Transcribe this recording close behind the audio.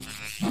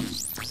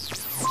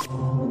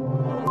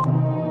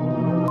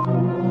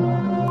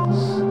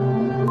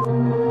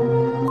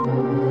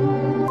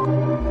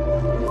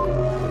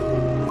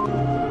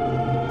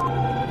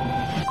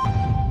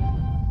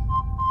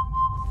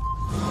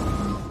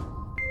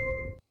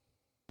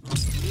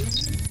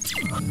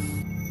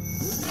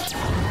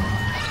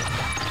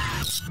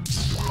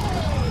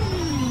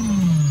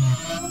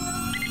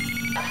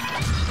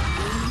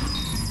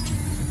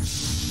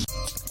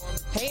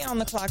On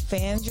the Clock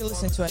fans, you're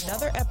listening to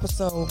another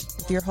episode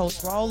with your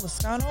hosts Raul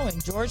Lascano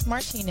and George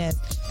Martinez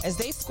as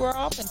they square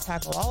off and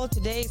tackle all of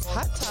today's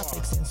hot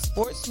topics in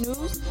sports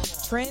news,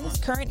 trends,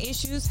 current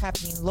issues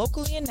happening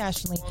locally and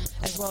nationally,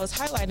 as well as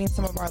highlighting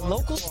some of our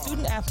local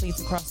student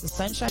athletes across the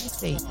Sunshine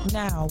State.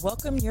 Now,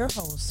 welcome your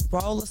hosts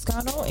Raul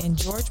Lascano and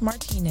George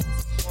Martinez.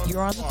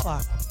 You're on the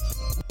clock.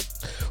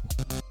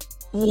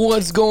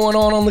 What's going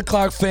on the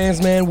clock,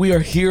 fans, man? We are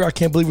here. I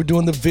can't believe we're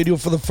doing the video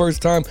for the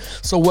first time.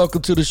 So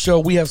welcome to the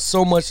show. We have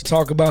so much to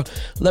talk about.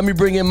 Let me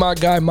bring in my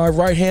guy, my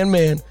right-hand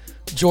man,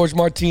 George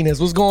Martinez.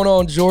 What's going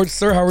on, George?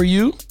 Sir, how are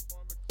you?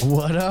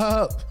 What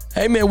up?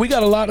 Hey, man, we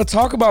got a lot to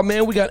talk about,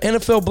 man. We got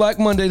NFL Black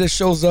Monday that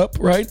shows up,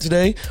 right,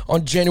 today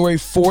on January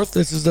 4th.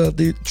 This is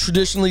the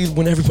traditionally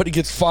when everybody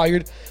gets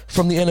fired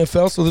from the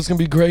NFL, so this is going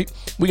to be great.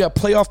 We got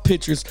playoff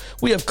pictures.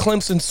 We have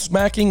Clemson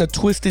smacking a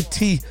twisted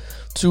T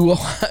to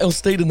Ohio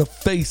State in the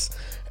face.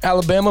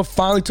 Alabama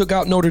finally took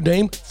out Notre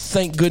Dame.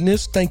 Thank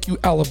goodness. Thank you,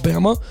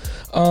 Alabama.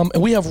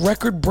 And we have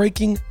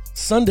record-breaking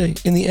Sunday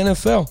in the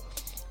NFL.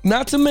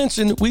 Not to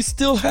mention, we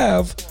still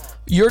have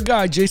your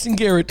guy, Jason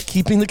Garrett,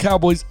 keeping the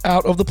Cowboys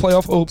out of the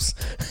playoff hopes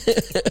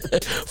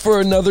for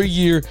another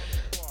year.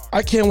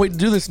 I can't wait to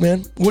do this,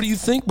 man. What do you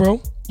think,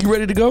 bro? You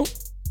ready to go?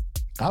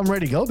 I'm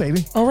ready to go,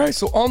 baby. All right,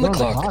 so on the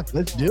clock.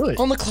 Let's do it.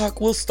 On the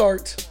clock, we'll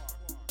start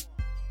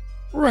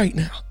right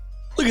now.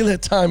 Look at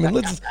that timing.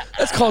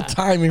 That's called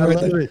timing right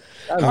there.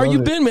 How you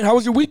been, man? How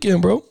was your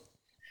weekend, bro?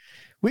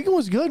 Weekend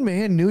was good,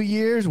 man. New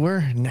Year's.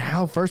 We're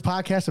now first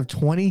podcast of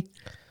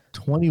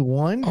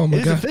 2021. Oh my God.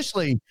 It's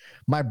officially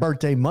my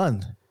birthday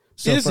month.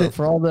 So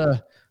for all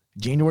the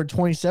January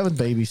 27th,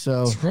 baby.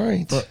 So that's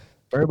right. For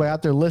everybody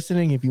out there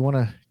listening, if you want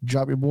to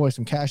drop your boy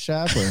some cash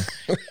app or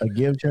a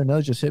give to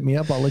another, just hit me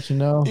up. I'll let you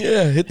know.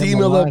 Yeah, hit the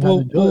email up.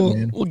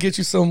 We'll get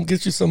you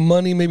some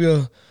money, maybe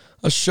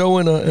a show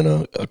and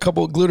a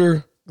couple of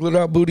glitter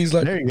out booties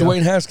like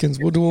Dwayne Haskins.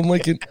 We'll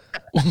make it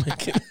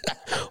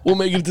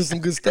into some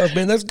good stuff,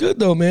 man. That's good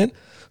though, man.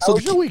 So how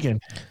was your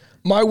weekend?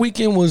 My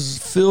weekend was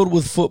filled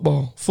with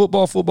football.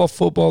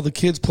 The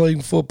kids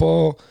playing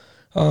football,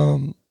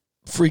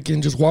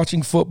 freaking just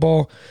watching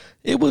football.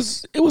 It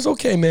was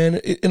okay, man.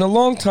 In a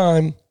long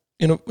time,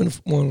 in a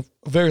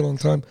very long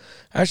time,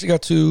 I actually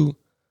got to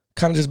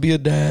kind of just be a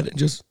dad and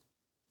just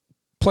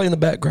play in the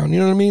background. You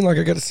know what I mean? Like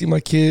I got to see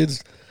my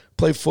kids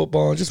play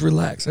football and just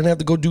relax. I didn't have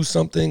to go do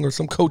something or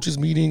some coach's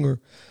meeting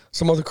or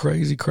some other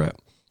crazy crap.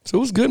 So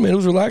it was good, man. It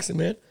was relaxing,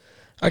 man.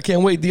 I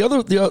can't wait.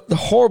 The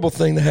horrible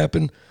thing that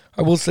happened,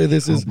 I will say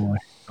this is,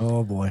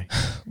 oh boy,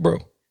 bro,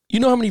 you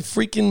know how many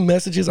freaking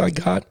messages I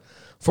got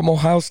from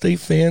Ohio State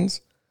fans?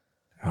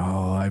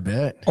 Oh, I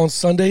bet. On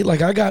Sunday,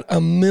 like I got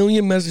a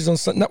million messages on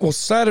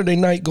Saturday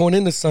night going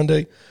into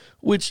Sunday,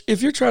 which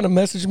if you're trying to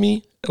message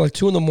me at like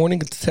 2 a.m.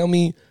 to tell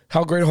me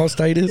how great Ohio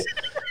State is,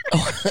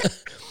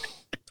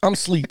 I'm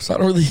asleep, so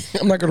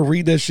I'm not going to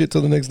read that shit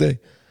till the next day.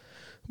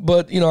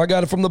 But, I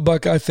got it from the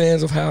Buckeye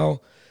fans of how,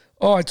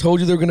 I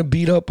told you they're going to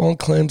beat up on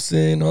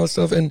Clemson, all that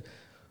stuff. And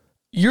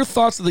your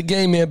thoughts of the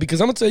game, man,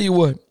 because I'm going to tell you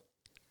what.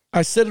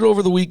 I said it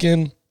over the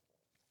weekend.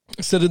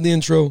 I said it in the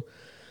intro.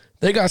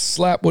 They got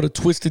slapped with a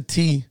twisted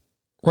T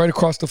right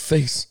across the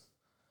face.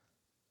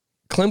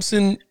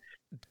 Clemson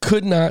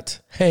could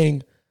not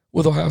hang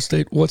with Ohio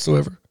State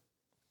whatsoever.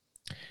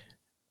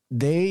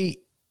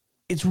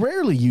 It's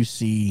rarely you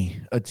see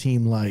a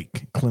team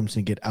like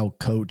Clemson get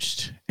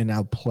outcoached and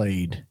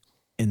outplayed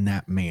in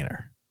that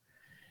manner,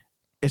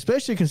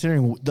 especially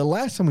considering the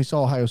last time we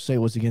saw Ohio State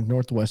was against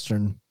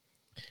Northwestern,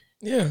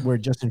 where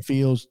Justin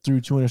Fields threw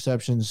 2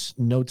 interceptions,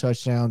 no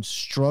touchdowns,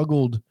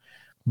 struggled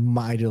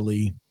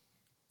mightily,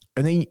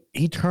 and then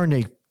he turned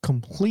a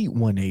complete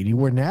 180,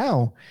 where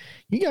now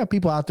you got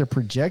people out there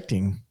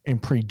projecting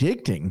and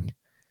predicting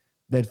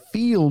that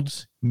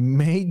Fields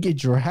may get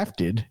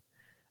drafted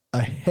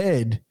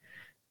ahead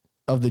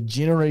of the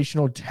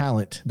generational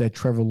talent that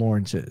Trevor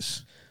Lawrence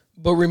is.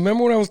 But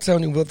remember when I was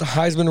telling you about the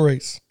Heisman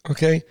race,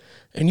 okay?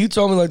 And you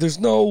told me, like, there's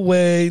no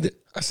way.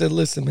 I said,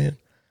 listen, man,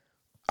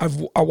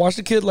 I watched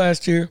the kid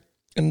last year,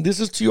 and this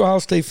is to you Ohio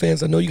State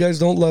fans. I know you guys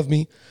don't love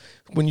me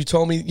when you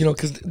told me,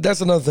 because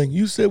that's another thing.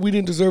 You said we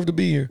didn't deserve to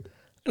be here.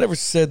 I never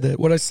said that.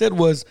 What I said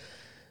was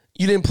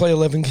you didn't play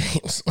 11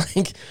 games.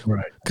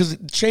 Right. Because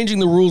changing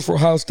the rules for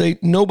Ohio State,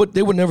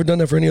 they would never done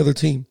that for any other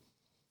team.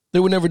 They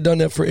would never done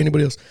that for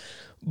anybody else.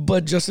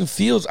 But Justin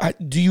Fields,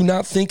 do you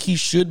not think he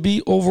should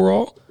be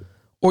overall?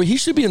 Or he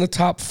should be in the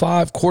top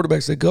 5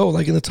 quarterbacks that go,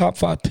 like in the top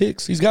 5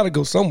 picks. He's got to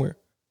go somewhere.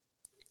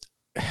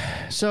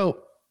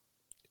 So,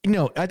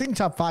 I think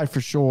top 5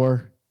 for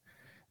sure.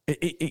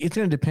 It's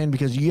going to depend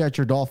because you got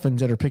your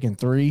Dolphins that are picking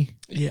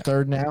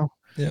 3rd now.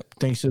 Yep.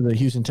 Thanks to the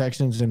Houston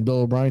Texans and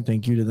Bill O'Brien.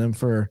 Thank you to them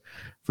for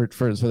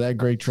that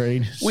great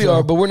trade. We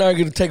are, but we're not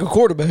going to take a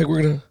quarterback.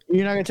 You're not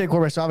going to take a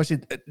quarterback. So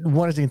obviously,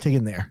 one is going to take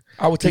in there.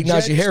 I would take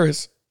Najee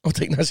Harris. I'll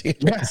take Najee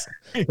Harris.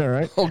 Yeah. All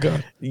right. Oh,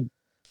 God.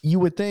 You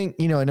would think,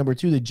 at number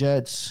 2, the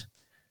Jets,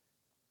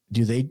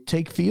 do they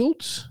take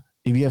Fields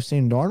if you have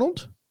Sam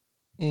Darnold?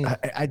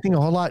 I think a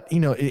whole lot,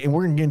 and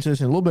we're going to get into this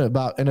in a little bit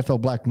about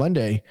NFL Black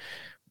Monday,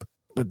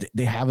 but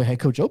they have a head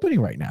coach opening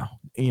right now.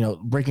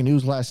 breaking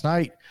news last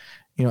night,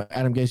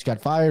 Adam Gase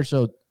got fired.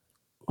 So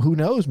who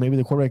knows? Maybe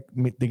the quarterback,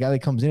 the guy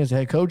that comes in as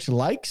head coach,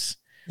 likes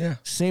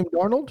Sam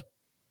Darnold.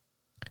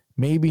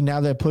 Maybe now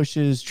that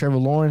pushes Trevor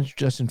Lawrence,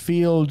 Justin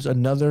Fields,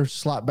 another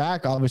slot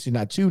back. Obviously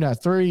not 2,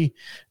 not 3,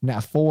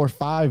 not 4,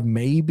 5,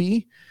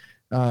 maybe.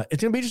 It's going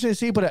to be interesting to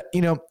see. But,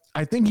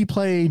 I think he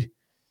played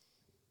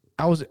 –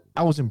 I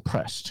was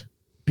impressed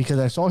because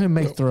I saw him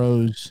make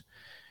throws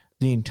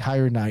the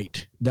entire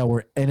night that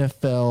were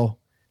NFL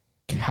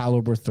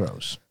caliber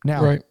throws.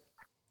 Now,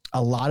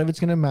 a lot of it's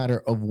going to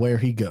matter of where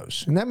he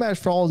goes. And that matters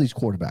for all of these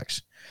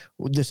quarterbacks.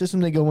 The system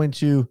they go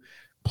into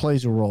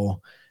plays a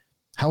role.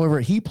 However,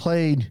 he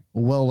played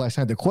well last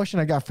night. The question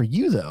I got for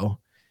you, though,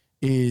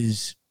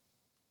 is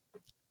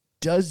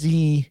does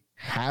he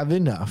have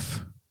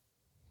enough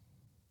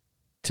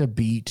to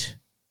beat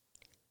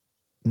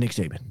Nick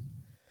Saban?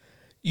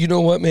 You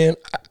know what, man?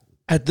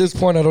 At this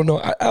point, I don't know.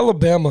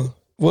 Alabama,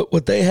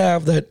 what they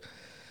have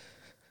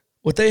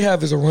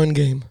is a run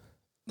game.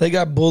 They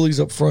got bullies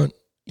up front.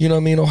 You know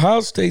what I mean? Ohio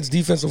State's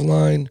defensive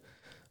line,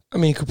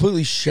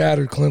 completely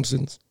shattered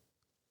Clemson's.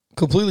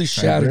 Completely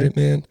shattered it,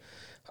 man.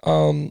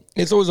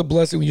 It's always a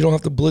blessing when you don't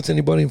have to blitz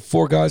anybody and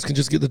 4 guys can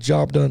just get the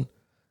job done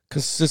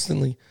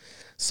consistently.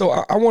 So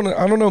I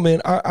don't know,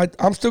 man.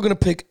 I'm still going to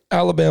pick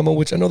Alabama,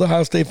 which I know the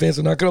Ohio State fans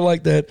are not going to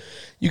like that.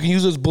 You can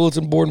use it as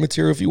bulletin board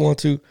material if you want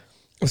to.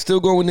 I'm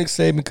still going with Nick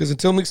Saban because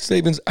until Nick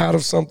Saban's out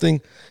of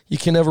something, you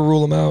can never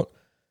rule him out.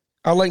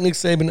 I like Nick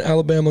Saban and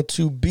Alabama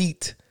to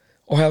beat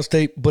Ohio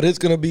State, but it's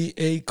going to be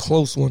a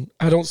close one.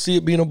 I don't see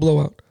it being a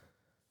blowout.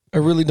 I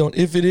really don't.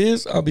 If it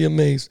is, I'll be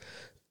amazed.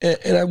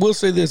 And I will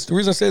say this. The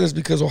reason I say this is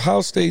because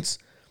Ohio State's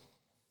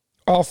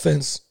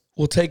offense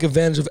will take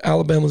advantage of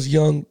Alabama's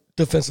young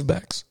defensive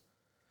backs.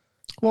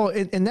 Well,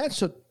 and that's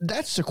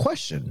the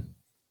question.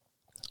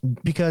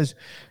 Because,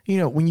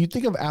 when you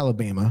think of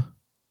Alabama,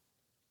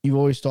 you've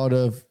always thought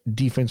of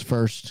defense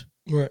first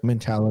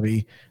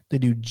mentality. They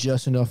do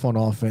just enough on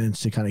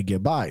offense to kind of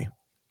get by.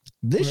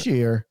 This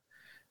year,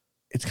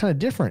 it's kind of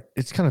different.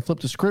 It's kind of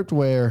flipped the script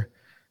where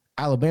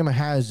Alabama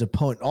has a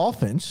opponent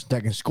offense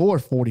that can score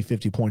 40,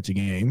 50 points a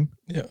game.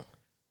 Yeah.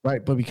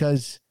 Right. But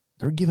because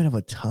they're giving up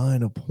a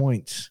ton of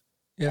points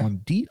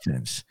on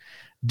defense,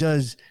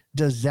 does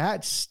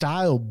that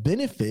style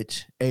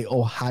benefit a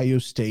Ohio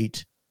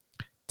State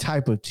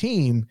type of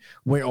team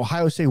where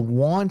Ohio State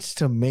wants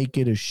to make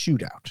it a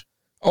shootout?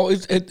 Oh,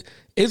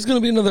 it's going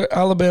to be another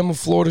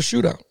Alabama-Florida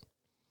shootout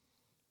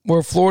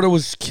where Florida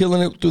was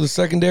killing it through the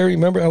secondary.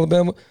 Remember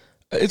Alabama?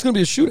 It's going to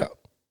be a shootout.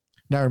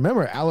 Now,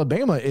 remember,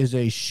 Alabama is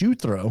a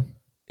shoot throw.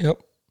 Yep.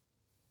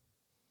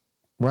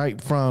 Right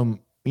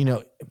from, it's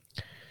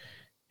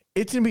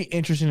going to be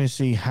interesting to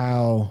see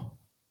how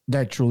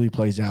that truly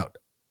plays out.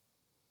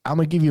 I'm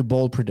going to give you a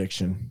bold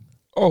prediction.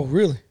 Oh,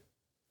 really?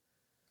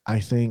 I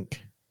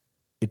think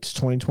it's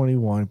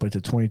 2021, but it's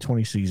a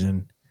 2020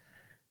 season.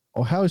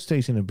 Ohio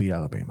State's going to beat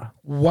Alabama.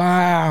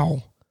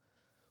 Wow.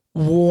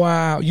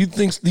 You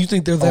think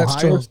they're that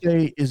strong? Ohio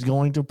State is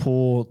going to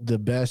pull the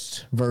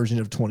best version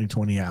of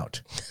 2020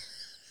 out.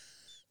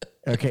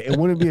 Okay, it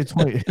wouldn't be a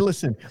 20.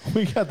 Listen,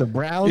 we got the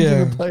Browns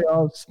in the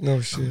playoffs.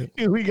 No shit.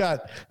 We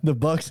got the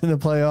Bucks in the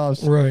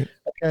playoffs. Right.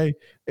 Okay,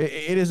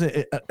 it is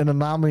an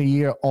anomaly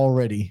year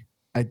already.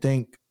 I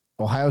think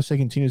Ohio State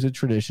continues a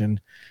tradition.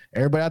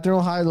 Everybody out there in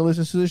Ohio that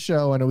listens to the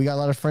show, I know we got a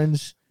lot of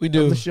friends on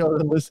the show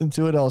that listen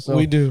to it also.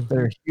 We do.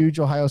 They're huge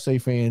Ohio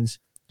State fans.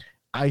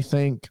 I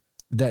think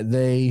that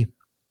they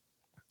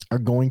are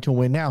going to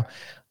win. Now,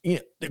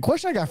 the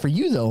question I got for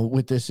you, though,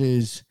 with this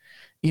is,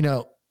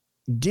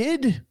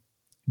 did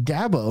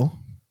Dabo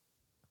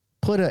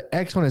put an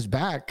X on his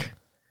back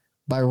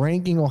by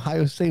ranking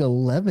Ohio State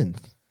 11th?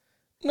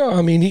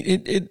 No,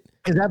 it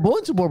is that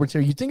bulletin board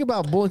material. You think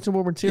about bulletin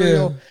board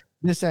material,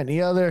 this, that, and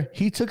the other.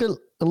 He took a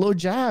little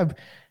jab.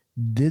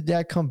 Did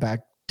that come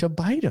back to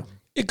bite him?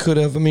 It could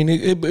have.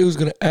 It was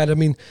going to add.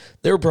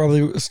 They were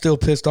probably still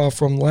pissed off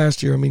from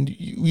last year.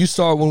 You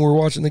saw it when we were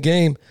watching the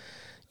game.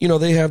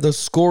 They have the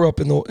score up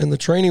in the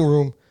training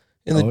room,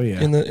 in the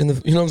you know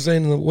what I'm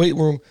saying, in the weight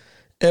room.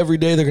 Every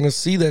day they're going to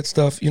see that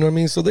stuff. You know what I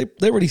mean? So they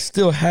already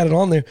still had it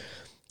on there.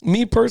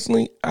 Me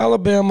personally,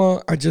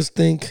 Alabama, I just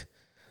think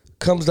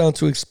comes down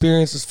to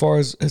experience as far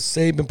as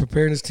Saban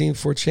preparing his team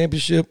for a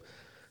championship.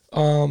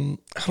 I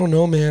don't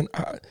know, man.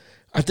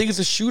 I think it's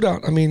a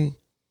shootout.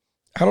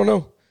 I don't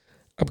know.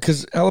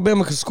 Because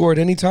Alabama could score at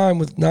any time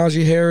with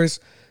Najee Harris,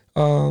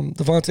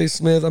 Devontae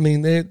Smith.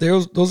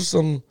 Those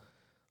are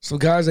some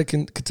guys that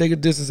can take a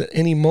distance at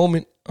any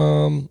moment.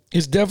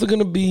 It's definitely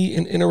going to be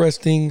an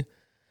interesting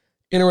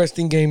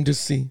game to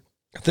see.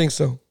 I think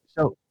so.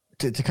 So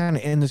to kind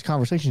of end this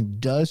conversation,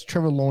 does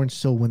Trevor Lawrence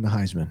still win the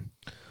Heisman?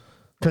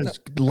 Because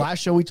last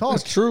show we talked.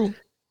 That's true.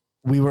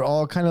 We were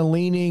all kind of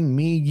leaning,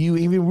 me, you,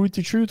 even Root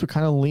the Truth, were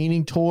kind of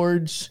leaning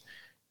towards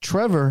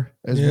Trevor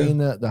as being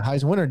the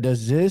Heisman winner.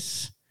 Does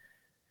this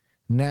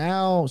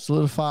now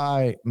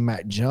solidify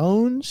Matt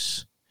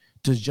Jones?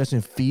 Does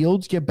Justin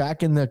Fields get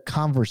back in the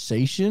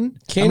conversation?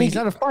 He's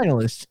not a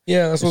finalist.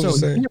 Yeah, that's what I'm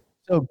saying.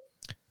 So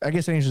I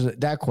guess that answers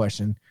that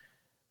question.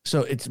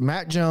 So it's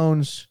Matt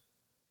Jones,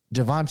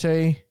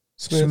 Devontae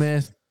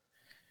Smith,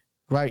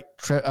 right?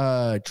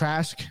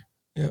 Trask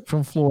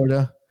from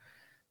Florida,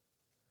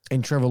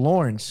 and Trevor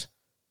Lawrence.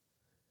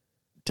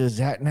 Does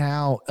that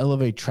now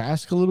elevate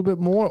Trask a little bit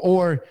more?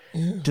 Or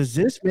does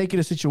this make it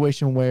a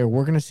situation where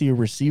we're going to see a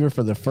receiver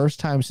for the first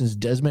time since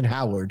Desmond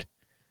Howard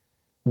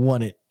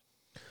win it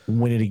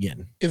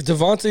again? If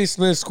Devontae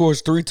Smith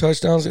scores 3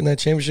 touchdowns in that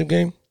championship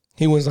game,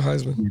 he wins the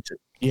Heisman.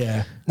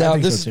 Yeah. Now,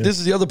 this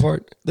is the other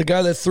part. The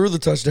guy that threw the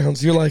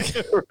touchdowns, you're like,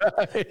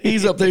 right.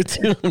 He's up there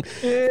too.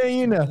 Yeah,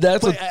 you know.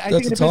 That's I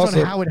think it depends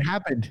on how it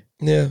happened.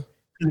 Yeah.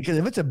 Because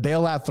if it's a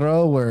bailout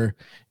throw where,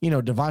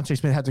 Devontae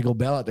Smith had to go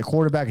bail out the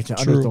quarterback, it's an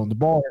underthrowing the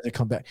ball, and they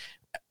come back.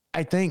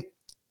 I think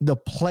the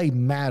play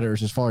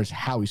matters as far as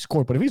how he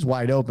scored. But if he's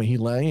wide open,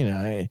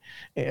 okay,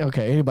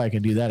 anybody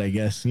can do that, I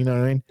guess. You know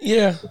what I mean?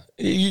 Yeah.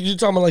 You're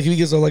talking about like if he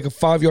gets a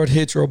 5-yard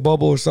hitch or a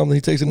bubble or something, he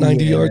takes it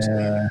 90 yards.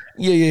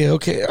 Yeah.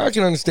 Okay, I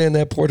can understand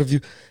that point of view.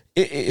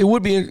 It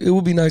would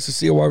be nice to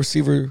see a wide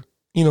receiver,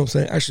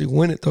 actually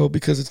win it though,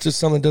 because it's just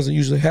something that doesn't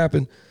usually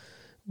happen.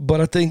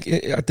 But I think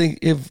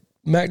if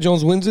Mac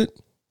Jones wins it,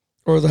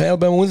 or the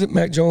Alabama wins it,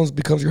 Mac Jones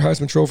becomes your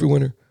Heisman Trophy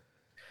winner.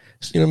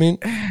 You know what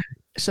I mean?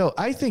 So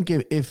I think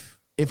if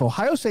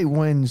Ohio State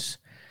wins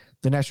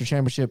the national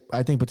championship,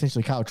 I think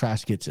potentially Kyle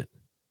Trask gets it.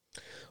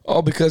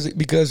 Oh, because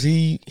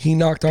he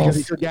knocked off.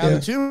 He took down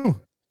the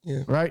 2.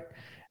 Yeah. Right?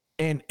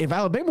 And if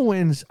Alabama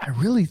wins, I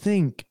really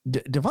think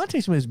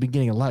Devontae Smith has been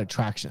getting a lot of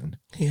traction.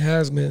 He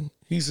has, man.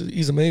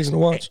 He's amazing to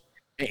watch.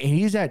 And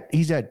he's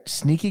that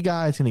sneaky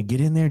guy that's going to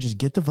get in there, just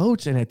get the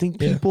votes. And I think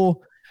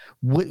people –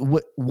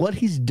 what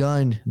he's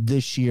done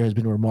this year has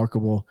been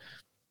remarkable.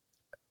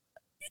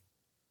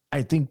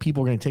 I think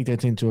people are going to take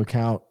that into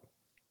account.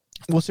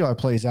 We'll see how it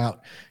plays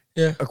out.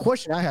 Yeah. A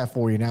question I have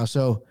for you now.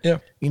 So,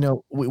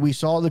 we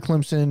saw the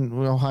Clemson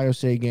Ohio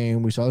State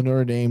game. We saw the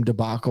Notre Dame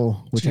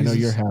debacle, which I know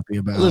you're happy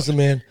about. Listen,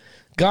 man,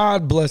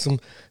 God bless them.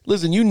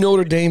 Listen, you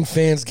Notre Dame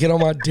fans get on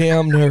my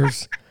damn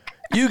nerves.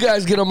 You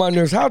guys get on my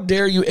nerves. How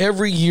dare you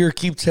every year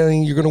keep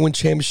telling you're going to win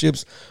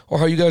championships or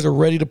how you guys are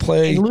ready to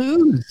play and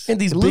lose. And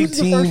these big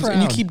teams,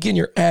 and you keep getting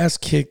your ass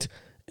kicked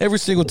every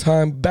single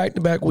time,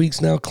 back-to-back weeks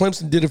now.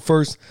 Clemson did it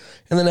first,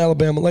 and then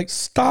Alabama.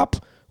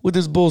 Stop with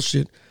this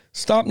bullshit.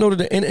 Stop Notre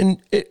Dame.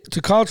 And to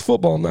college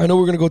football, I know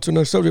we're going to go to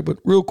another subject, but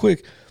real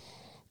quick,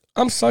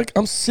 I'm sick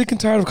and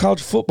tired of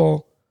college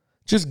football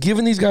just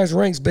giving these guys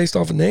ranks based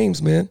off of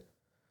names, man.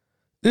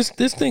 This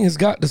thing has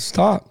got to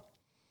stop.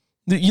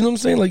 You know what I'm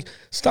saying?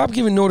 Stop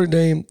giving Notre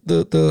Dame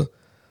the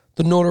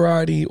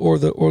notoriety or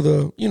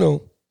the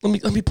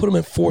let me put them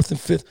at 4th and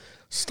 5th.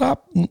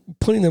 Stop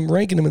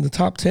ranking them in the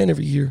top 10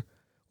 every year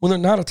when they're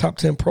not a top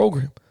 10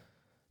 program.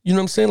 You know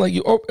what I'm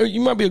saying?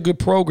 You might be a good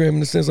program in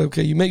the sense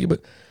okay, you make it,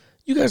 but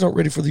you guys aren't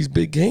ready for these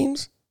big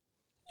games.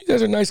 You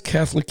guys are nice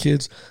Catholic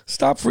kids.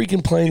 Stop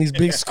freaking playing these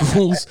big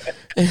schools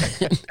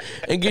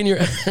and getting your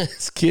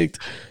ass kicked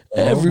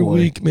every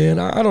week, man.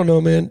 I don't know,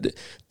 man.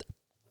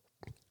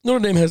 Notre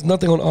Dame has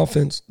nothing on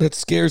offense that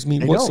scares me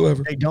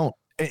whatsoever. They don't.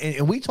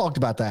 And we talked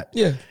about that.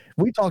 Yeah.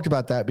 We talked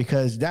about that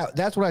because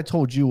that's what I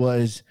told you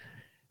was,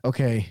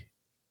 okay,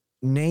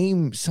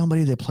 name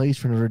somebody that plays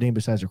for Notre Dame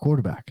besides their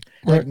quarterback.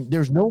 Right.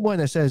 There's no one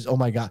that says, oh,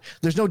 my God.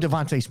 There's no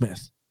Devontae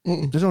Smith.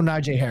 Mm-mm. There's no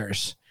Najee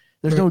Harris.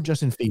 There's no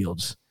Justin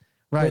Fields.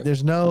 Right?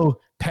 There's no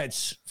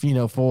Pets,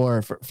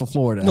 for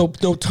Florida. No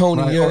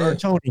Tony. Right? Yeah, or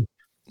Tony.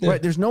 Yeah.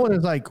 Right? There's no one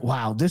that's like,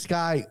 wow, this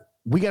guy,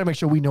 we got to make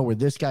sure we know where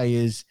this guy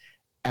is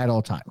at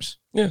all times.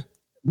 Yeah.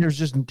 There's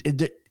just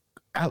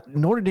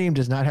Notre Dame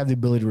does not have the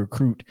ability to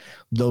recruit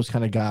those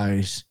kind of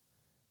guys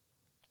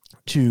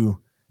to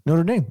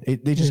Notre Dame.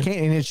 They just can't,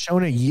 and it's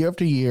shown it year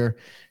after year.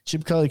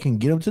 Chip Kelly can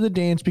get them to the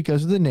dance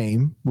because of the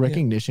name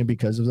recognition,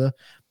 because of the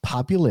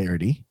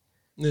popularity.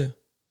 Yeah.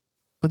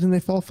 But then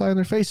they fall flat on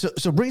their face. So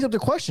it brings up the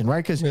question,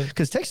 right?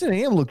 Because Texas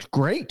A&M looked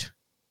great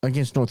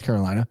against North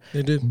Carolina.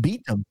 They did.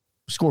 Beat them,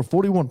 scored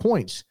 41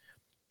 points.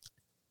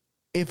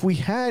 If we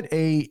had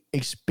a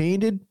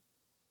expanded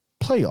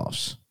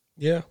playoffs.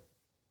 Yeah.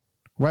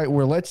 Right,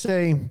 where let's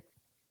say,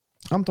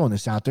 I'm throwing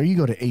this out there, you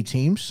go to 8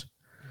 teams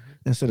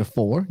instead of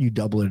 4, you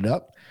double it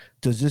up.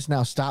 Does this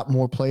now stop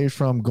more players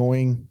from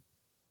going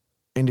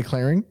and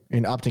declaring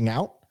and opting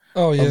out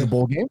of the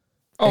bowl game?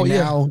 Oh, and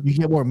now you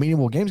get more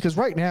meaningful games. Because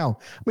right now,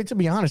 to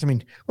be honest,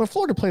 when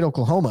Florida played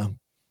Oklahoma,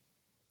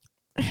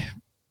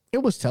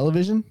 it was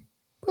television.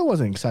 It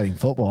wasn't exciting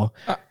football.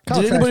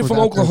 Did anybody from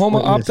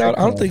Oklahoma opt out?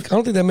 I don't think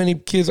that many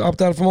kids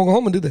opt out from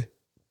Oklahoma, did they?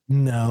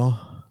 No.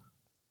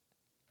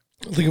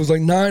 I think it was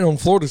 9 on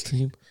Florida's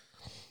team.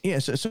 Yeah,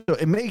 so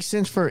it makes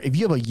sense for if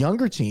you have a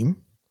younger team.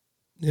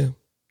 Yeah.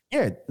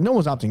 Yeah, no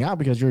one's opting out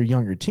because you're a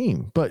younger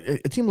team. But a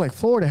team like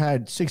Florida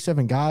had 6,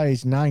 7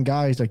 guys, 9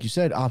 guys, like you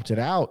said, opted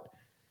out.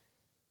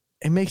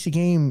 It makes the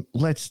game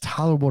less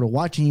tolerable to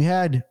watch. And you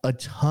had a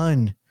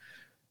ton.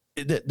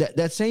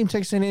 That same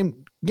Texas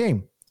A&M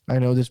game. I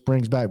know this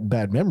brings back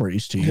bad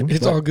memories to you.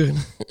 It's all good.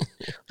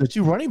 The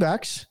 2 running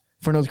backs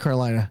for North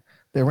Carolina,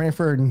 they ran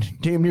for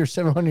damn near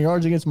 700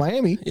 yards against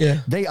Miami.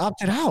 Yeah. They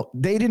opted out.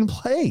 They didn't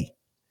play.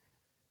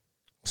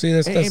 See,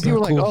 that's and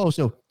people were cool. like, oh,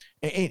 so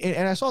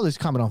And I saw this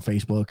comment on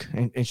Facebook,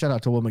 and shout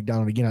out to Will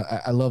McDonald again.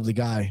 I love the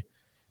guy,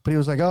 but he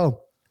was like,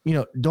 "Oh,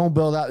 don't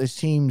build out these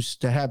teams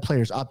to have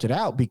players opted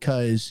out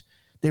because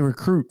they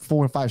recruit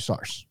 4 and 5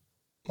 stars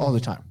all the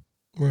time."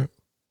 Right.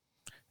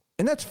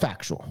 And that's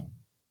factual.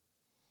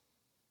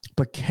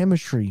 But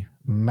chemistry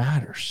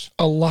matters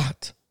a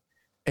lot.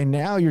 And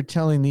now you're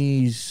telling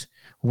these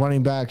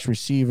running backs,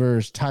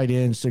 receivers, tight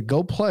ends to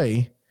go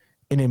play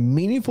in a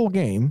meaningful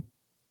game,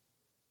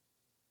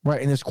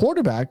 right? And this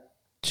quarterback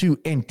to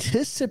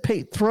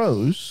anticipate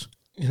throws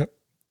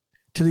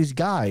to these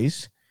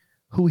guys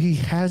who he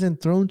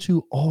hasn't thrown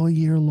to all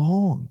year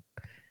long.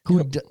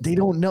 They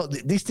don't know.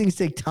 These things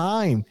take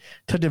time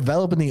to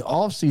develop in the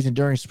offseason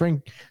during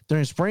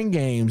spring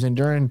games and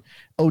during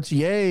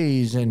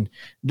OTAs and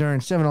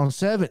during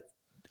 7-on-7.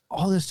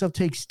 All this stuff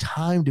takes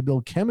time to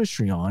build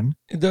chemistry on.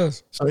 It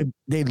does. So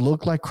they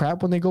look like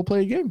crap when they go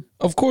play a game.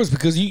 Of course,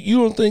 because you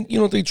don't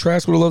think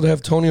Trask would love to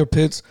have Tony or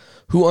Pitts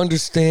who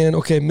understand,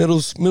 okay, middle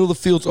of the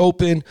field's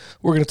open,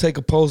 we're going to take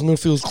a post, middle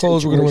field's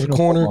closed, we're going to run a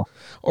corner,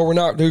 or we're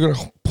not, they're going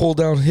to pull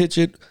down, hitch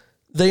it.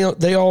 They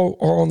all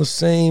are on the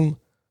same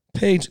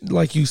page,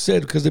 like you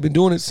said, because they've been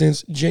doing it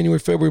since January,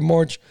 February,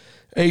 March,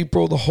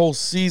 April, the whole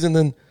season.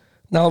 Then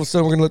now all of a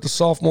sudden we're going to let the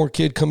sophomore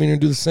kid come in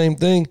and do the same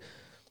thing.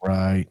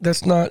 Right.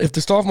 That's not, if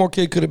the sophomore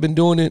kid could have been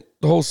doing it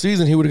the whole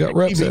season, he would have got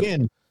reps. He'd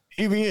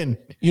be in.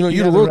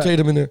 You'd have rotate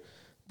him in there.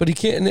 But he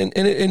can't.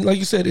 And like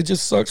you said, it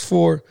just sucks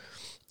for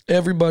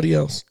everybody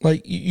else.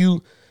 Like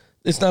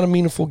it's not a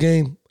meaningful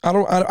game.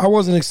 I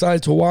wasn't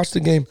excited to watch the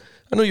game.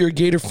 I know you're a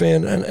Gator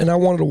fan, and I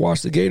wanted to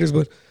watch the Gators,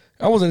 but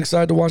I wasn't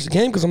excited to watch the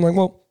game because I'm like,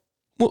 well,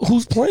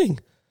 who's playing?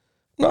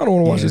 No, I don't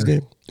want to watch this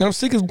game. And I'm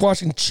sick of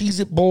watching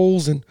Cheez-It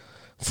Bowls and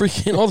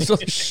freaking all this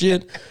other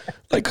shit.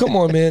 Like, come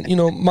on, man.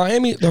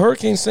 Miami, the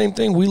Hurricanes, same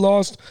thing. We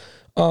lost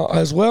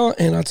as well.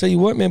 And I'll tell you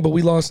what, man, but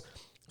we lost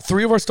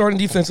 3 of our starting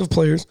defensive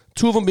players,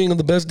 2 of them being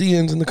the best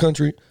DNs in the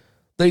country.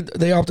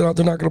 They opted out.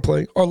 They're not going to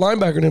play. Our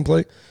linebacker didn't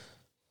play.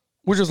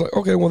 We're just like,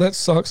 okay, well, that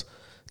sucks.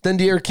 Then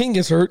De'Aaron King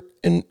gets hurt,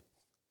 and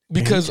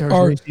because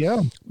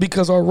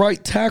our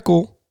right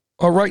tackle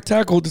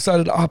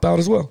decided to opt out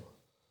as well.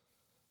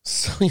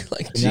 So you're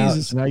like,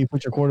 Jesus. Now you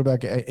put your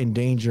quarterback in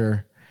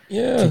danger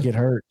to get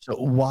hurt. So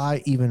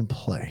why even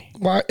play?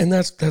 Why? And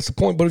that's the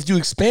point. But if you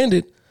expand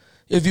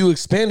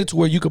it to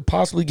where you could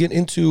possibly get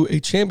into a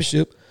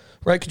championship,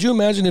 right? Could you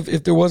imagine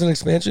if there was an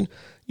expansion?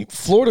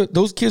 Florida,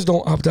 those kids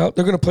don't opt out.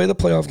 They're going to play the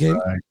playoff game.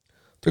 Right.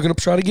 They're going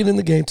to try to get in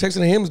the game.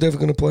 Texas A&M is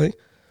definitely going to play.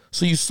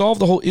 So you solve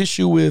the whole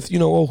issue with,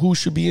 who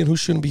should be in, who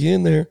shouldn't be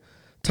in there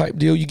type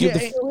deal. You give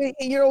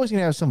and you're always going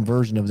to have some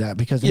version of that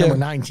because the number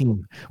 9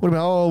 team would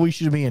have been, we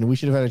should be in. We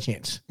should have had a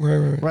chance.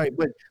 Right.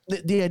 But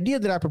the idea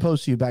that I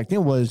proposed to you back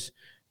then was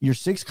your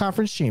 6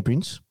 conference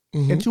champions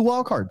and 2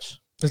 wild cards.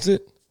 That's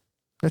it.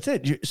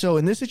 So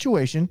in this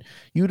situation,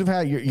 you would have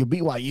had your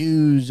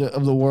BYUs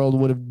of the world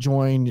would have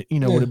joined,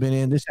 would have been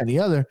in this and the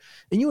other.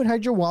 And you would have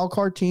had your wild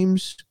card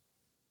teams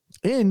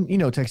in,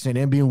 Texas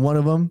A&M being one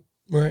of them.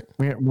 Right.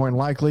 More than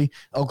likely.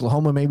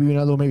 Oklahoma, maybe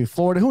another one, maybe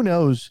Florida. Who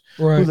knows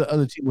who the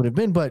other team would have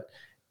been. But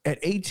at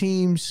 8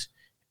 teams,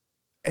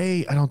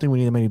 I don't think we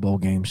need that many bowl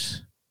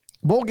games.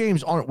 Bowl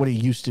games aren't what it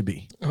used to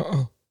be.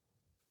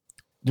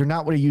 They're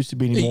not what it used to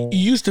be anymore. It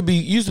used to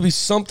be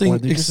something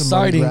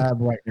exciting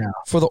right now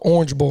for the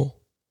Orange Bowl.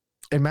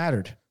 It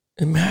mattered.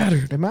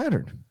 Imagine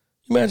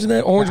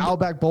that Orange the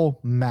Outback Bowl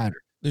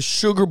mattered. The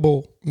Sugar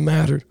Bowl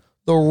mattered.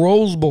 The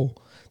Rose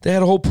Bowl. They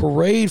had a whole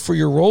parade for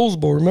your Rose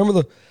Bowl. Remember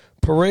the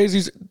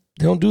parades?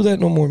 They don't do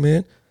that no more,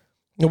 man.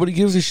 Nobody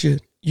gives a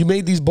shit. You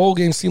made these bowl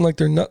games seem like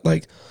they're not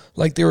like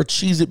they're a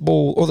Cheez-It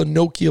Bowl or the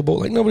Nokia Bowl.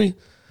 Like nobody.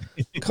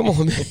 Come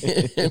on,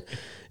 man.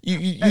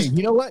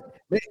 You know what?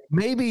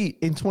 Maybe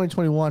in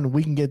 2021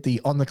 we can get the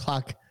on the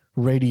clock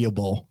radio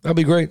bowl. That'd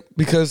be great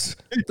because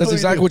that's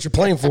exactly what you're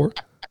playing for.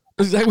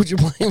 That's exactly what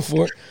you're playing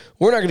for.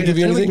 We're not going to give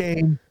you anything.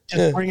 Game,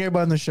 just bring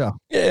everybody on the show.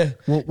 Yeah.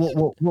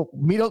 We'll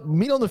meet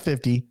on the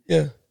 50.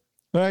 Yeah.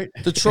 Right.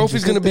 The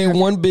trophy's going to be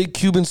one big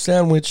Cuban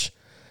sandwich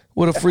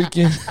with a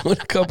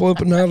couple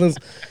empanadas.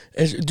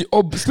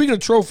 Speaking of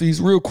trophies,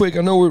 real quick,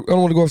 I don't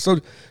want to go off. So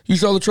you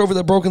saw the trophy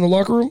that broke in the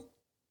locker room?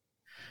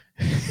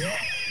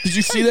 Did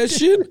you see that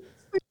shit?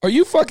 Are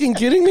you fucking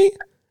kidding me?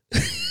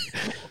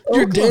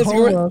 You're dancing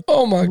around.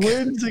 Oh my God.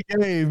 Wins the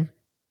game,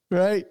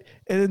 right?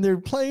 And then they're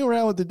playing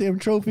around with the damn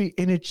trophy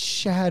and it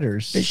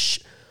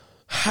shatters.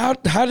 How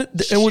did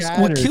and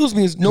what kills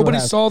me is nobody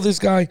saw this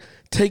guy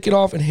take it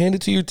off and hand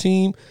it to your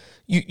team.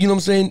 You know what I'm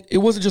saying? It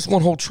wasn't just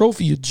one whole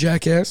trophy, you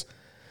jackass.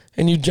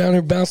 And you down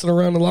here bouncing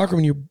around the locker room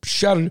and you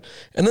shattered.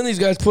 And then these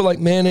guys put like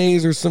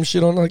mayonnaise or some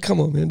shit on. Like,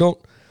 come on, man.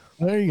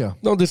 There you go.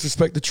 Don't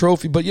disrespect the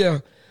trophy. But yeah,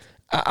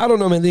 I don't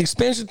know, man. The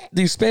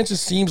expansion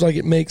seems like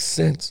it makes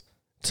sense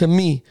to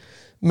me.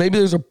 Maybe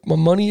there's a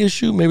money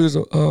issue. Maybe there's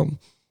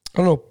I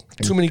don't know,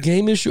 too many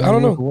game issue. I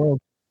don't know.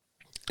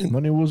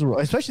 Money was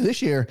especially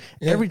this year.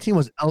 Yeah. Every team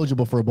was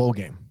eligible for a bowl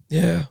game.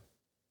 Yeah.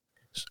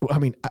 So, I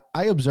mean,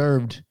 I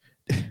observed,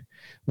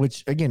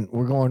 which again,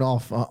 we're going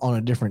off on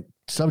a different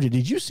subject.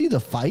 Did you see the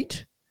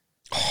fight?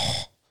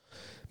 Oh,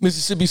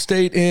 Mississippi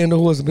State and who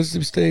was it?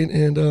 Mississippi State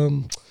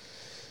and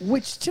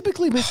which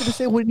typically Mississippi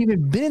State wouldn't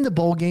even been in the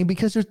bowl game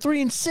because they're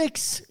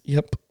 3-6.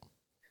 Yep.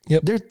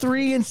 They're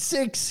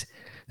 3-6.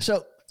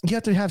 So you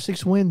have to have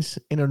 6 wins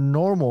in a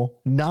normal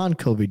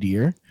non-COVID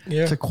year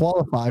to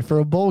qualify for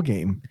a bowl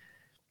game.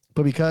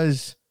 But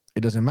because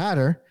it doesn't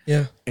matter,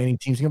 any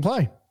teams can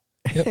play.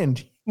 Yep.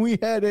 And we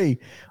had a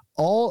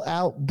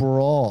all-out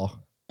brawl.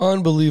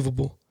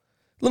 Unbelievable.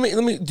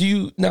 Let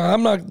me now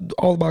I'm not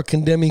all about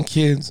condemning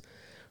kids,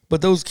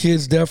 but those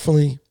kids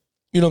definitely,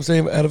 you know what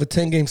I'm saying, out of a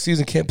 10-game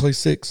season can't play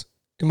 6,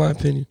 in my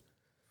opinion.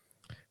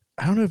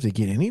 I don't know if they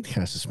get any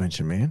kind of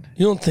suspension, man.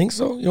 You don't think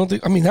so? You don't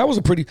think? I mean, that was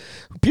a pretty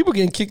people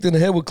getting kicked in the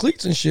head with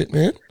cleats and shit,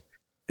 man.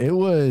 It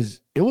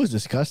was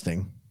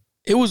disgusting.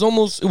 It was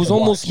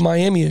almost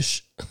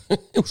Miami-ish.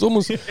 It was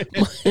almost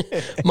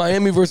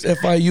Miami versus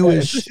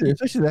FIU-ish.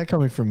 Especially that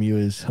coming from you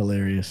is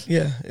hilarious.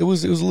 Yeah, it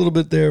was a little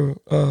bit there.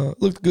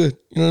 Looked good.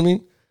 You know what I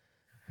mean?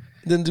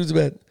 Didn't do too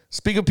bad.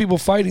 Speaking of people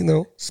fighting,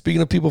 though,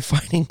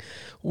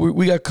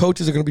 we got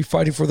coaches that are going to be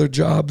fighting for their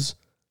jobs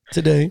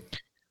today.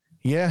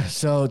 Yeah,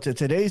 so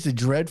today's a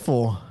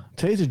dreadful.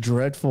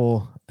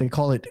 They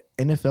call it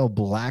NFL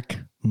Black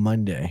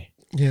Monday.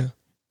 Yeah.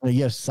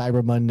 You have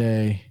Cyber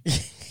Monday.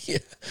 Yeah.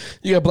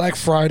 You got Black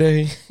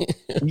Friday.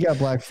 You got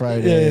Black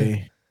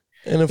Friday.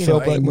 Yeah.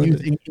 NFL Black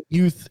Monday.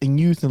 Youth and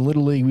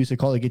Little League, we used to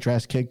call it get your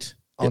ass kicked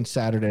on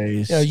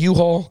Saturdays. Yeah,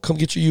 U-Haul. Come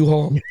get your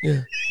U-Haul.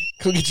 Yeah.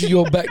 Come get your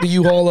U-Haul, back the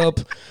U-Haul up.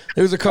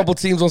 There's a couple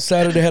teams on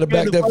Saturday had to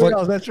back that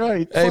fuck. That's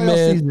right. Hey,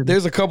 man, season.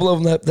 There's a couple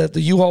of them that the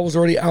U-Haul was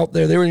already out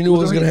there. They already knew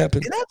what was going to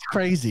happen. That's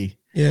crazy.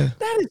 Yeah.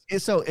 That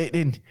is so.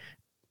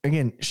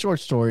 Again, short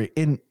story.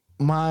 In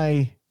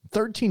my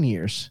 13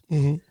 years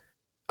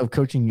of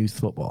coaching youth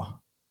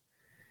football,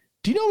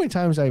 do you know how many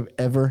times I've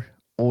ever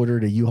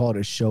ordered a U-Haul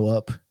to show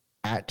up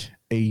at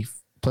a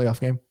playoff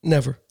game?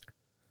 Never.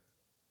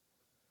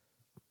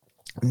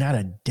 Not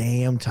a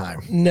damn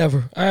time.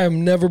 Never. I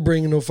am never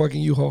bringing no fucking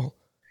U-Haul.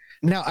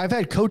 Now, I've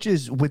had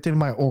coaches within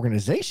my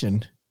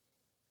organization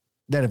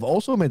that have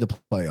also made the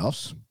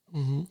playoffs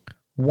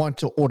want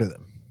to order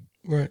them.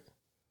 Right.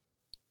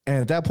 And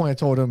at that point, I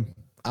told them,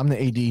 I'm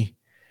the AD.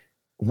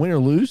 Win or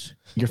lose,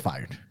 you're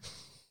fired.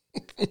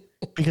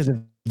 Because if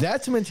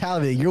that's the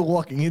mentality that you're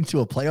walking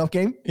into a playoff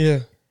game,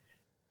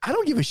 I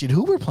don't give a shit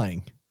who we're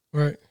playing.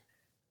 Right.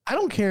 I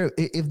don't care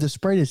if the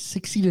spread is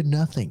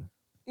 60-0.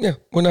 Yeah,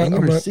 we're not. I'm a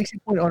not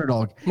 60-point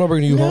underdog. I'm not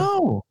bringing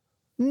U-Haul.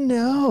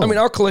 No. I mean,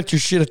 I'll collect your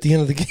shit at the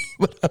end of the game,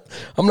 but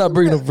I'm not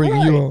bringing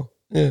U-Haul.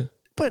 Yeah.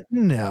 But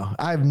no,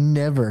 I've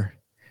never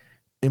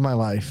in my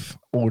life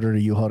ordered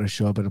a U-Haul to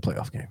show up at a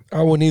playoff game.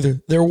 I wouldn't either.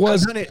 There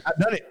was. I've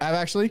done it. I've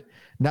actually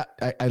not.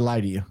 I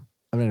lied to you.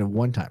 I've done it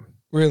one time.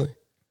 Really?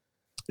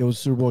 It was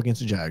Super Bowl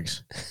against the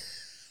Jags.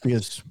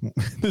 Because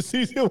the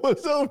season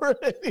was over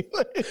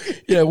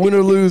anyway. Yeah, win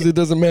or lose, it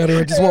doesn't matter.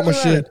 I just want my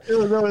shit.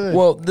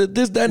 Well, that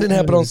didn't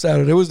happen on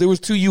Saturday. There was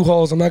 2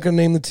 U-Hauls. I'm not going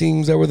to name the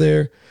teams that were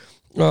there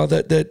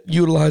that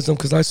utilized them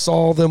because I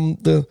saw them.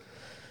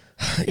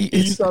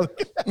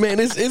 Man,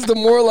 it's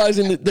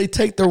demoralizing. They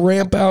take the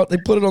ramp out. They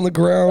put it on the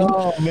ground.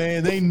 Oh,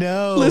 man, they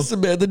know.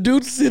 Listen, man, the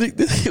dude sitting,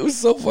 it was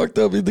so fucked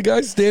up. The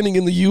guy's standing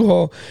in the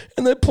U-Haul,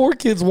 and that poor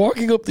kid's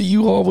walking up the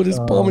U-Haul with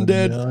his mom and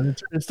dad. No, they're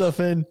turning stuff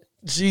in.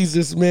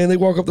 Jesus, man, they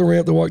walk up the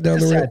ramp, they walk down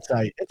the ramp. It's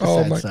a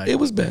sad sight. It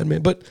was bad,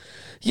 man. But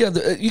yeah,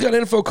 you got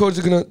NFL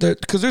coaches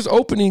because there's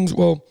openings.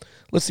 Well,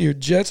 let's see here.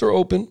 Jets are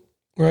open,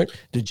 right?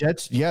 The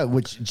Jets,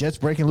 which Jets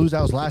break and lose.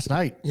 That was last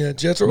night. Yeah,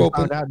 Jets are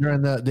open. Found out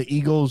during the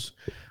Eagles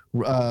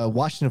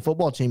Washington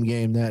football team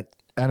game that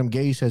Adam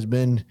Gase has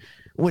been.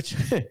 Which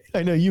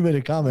I know you made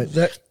a comment.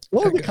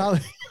 What was the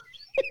comment?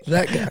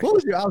 That guy. What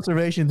was your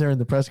observation during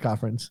the press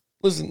conference?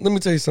 Listen, let me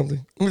tell you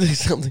something.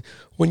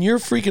 When your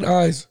freaking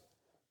eyes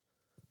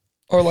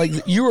are like,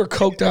 you are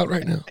coked out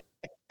right now.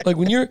 Like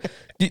when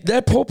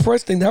that whole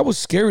press thing, that was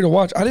scary to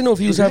watch. I didn't know if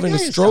he was having a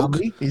stroke.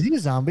 Is he a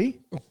zombie?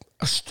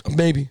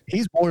 Maybe.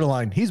 He's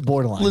borderline.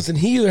 Listen,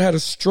 he either had a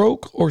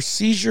stroke or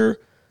seizure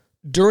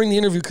during the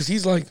interview because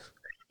he's like,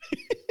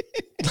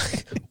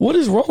 what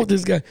is wrong with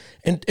this guy?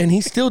 And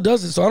he still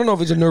does it. So I don't know if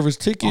it's a nervous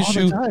tick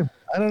issue. All the time.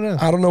 I don't know.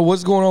 I don't know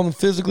what's going on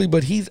physically,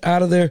 but he's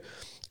out of there.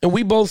 And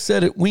we both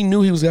said it. We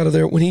knew he was out of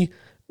there. When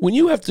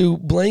you have to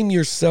blame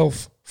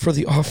yourself for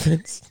the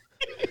offense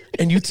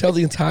and you tell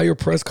the entire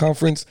press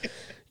conference,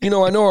 I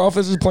know our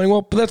offense is playing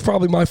well, but that's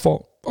probably my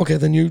fault. Okay,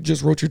 then you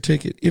just wrote your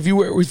ticket. If you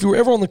were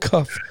ever on the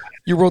cuff,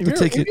 you wrote the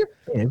ticket.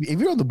 If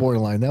you're on the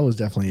borderline, that was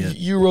definitely it.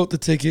 You wrote the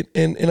ticket.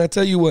 And I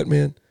tell you what,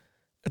 man.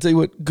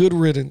 Good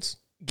riddance.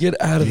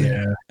 Get out of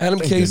there. Adam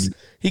Case,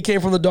 he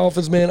came from the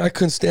Dolphins, man. I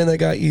couldn't stand that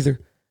guy either.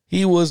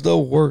 He was the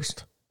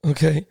worst.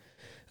 Okay.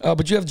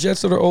 But you have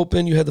Jets that are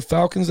open. You had the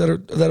Falcons that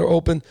are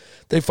open.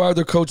 They fired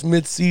their coach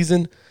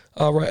mid-season.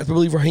 I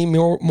believe Raheem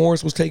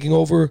Morris was taking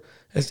over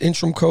as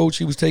interim coach.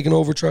 He was taking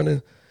over, trying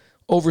to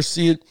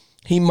oversee it.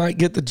 He might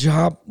get the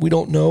job. We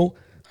don't know.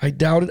 I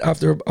doubt it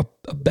after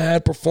a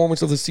bad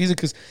performance of the season,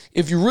 because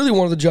if you really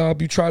wanted the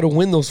job, you try to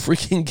win those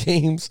freaking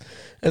games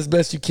as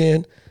best you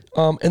can.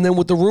 And then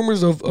with the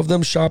rumors of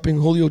them shopping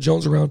Julio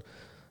Jones around,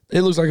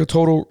 It looks like a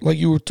total, like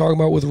you were talking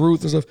about with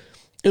Ruth and stuff.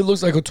 It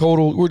looks like a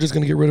total, we're just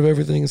going to get rid of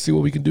everything and see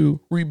what we can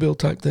do, rebuild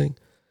type thing.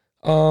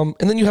 And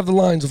then you have the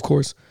Lions, of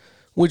course,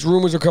 which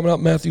rumors are coming out.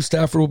 Matthew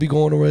Stafford will be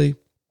going away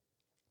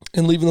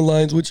and leaving the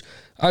Lions, which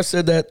I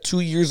said that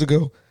 2 years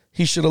ago.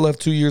 He should have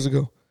left 2 years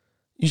ago.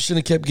 You should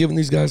have kept giving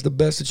these guys the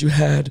best that you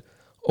had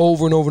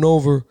over and over and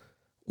over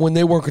when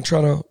they weren't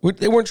trying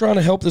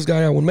to help this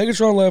guy out. When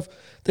Megatron left,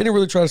 they didn't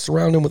really try to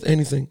surround him with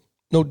anything.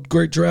 No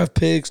great draft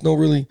picks, no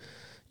really,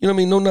 you know what I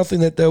mean? No nothing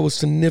that was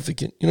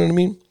significant. You know what I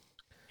mean?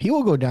 He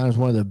will go down as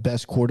one of the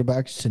best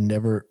quarterbacks to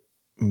never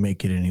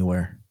make it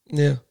anywhere.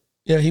 Yeah.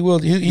 Yeah, he will.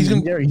 He's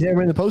never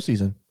in the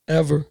postseason.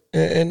 Ever.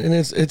 And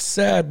it's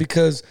sad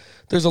because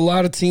there's a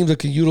lot of teams that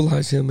can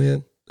utilize him,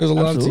 man. There's a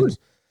lot of teams.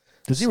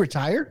 Does he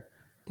retire?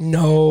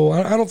 No,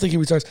 I don't think he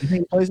retires. You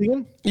think he plays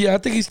again? Yeah, I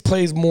think he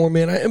plays more,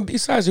 man. And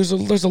besides,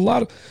 there's a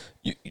lot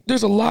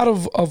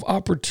of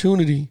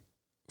opportunity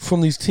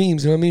from these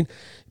teams. You know what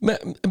I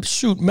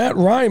mean? Matt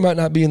Ryan might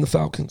not be in the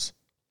Falcons.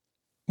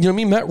 You know what I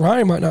mean? Matt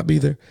Ryan might not be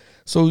there.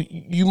 So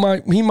he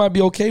might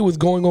be okay with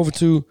going over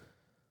to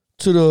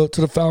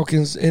the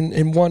Falcons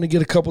and wanting to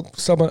get a couple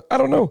someone. I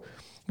don't know.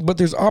 But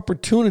there's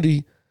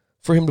opportunity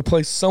for him to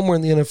play somewhere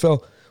in the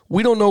NFL.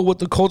 We don't know what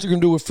the Colts are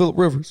going to do with Phillip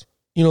Rivers.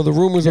 You know, the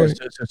rumors are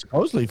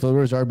supposedly Phillip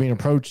Rivers are being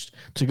approached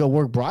to go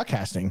work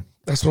broadcasting.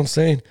 That's what I'm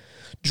saying.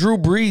 Drew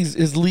Brees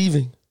is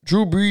leaving.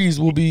 Drew Brees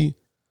will be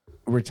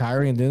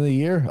retiring at the end of the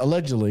year,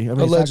 allegedly. I mean,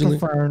 allegedly.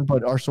 it's not confirmed,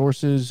 but our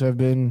sources have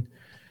been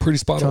pretty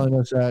spot on telling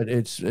us that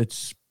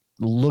it's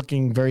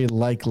looking very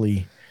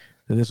likely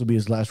that this will be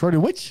his last rodeo,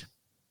 which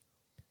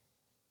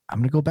I'm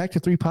going to go back to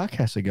 3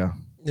 podcasts ago.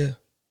 Yeah.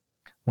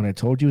 When I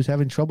told you he was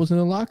having troubles in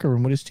the locker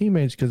room with his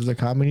teammates because of the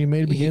comment he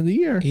made at the beginning of the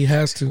year. He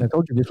has to. And I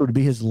told you this would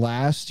be his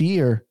last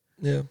year.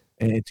 Yeah.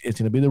 And it's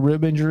going to be the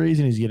rib injuries,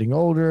 and he's getting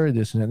older,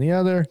 this and the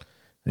other.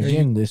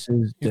 Again, this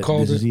is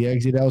the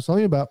exit I was telling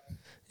you about.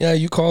 Yeah,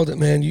 you called it,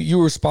 man. You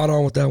were spot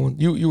on with that one.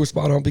 You were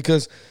spot on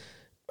because,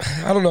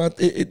 I don't know,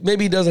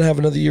 maybe he doesn't have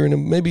another year in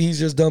him. Maybe he's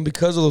just done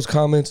because of those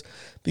comments,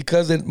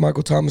 because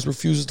Michael Thomas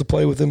refuses to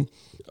play with him.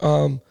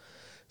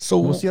 So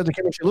we'll see how the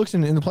chemistry looks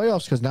in the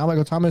playoffs because now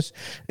Michael Thomas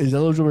is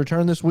eligible to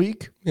return this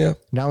week. Yeah.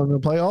 Now in the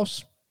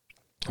playoffs.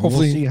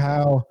 Hopefully. We'll see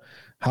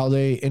how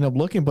they end up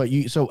looking. But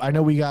so I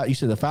know you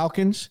said the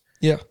Falcons.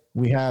 Yeah.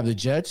 We have the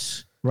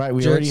Jets, right?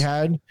 We already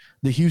had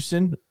the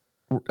Houston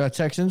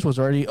Texans was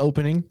already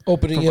opening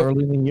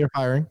early in the year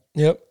hiring.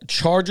 Yep.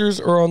 Chargers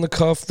are on the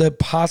cuff that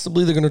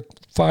possibly they're going to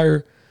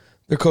fire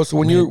their coach. So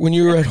when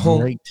you're at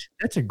home.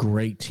 That's a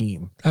great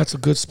team. That's a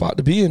good spot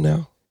to be in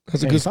now.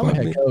 That's a good spot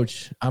to be in.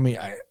 Coach, I mean,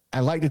 I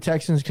like the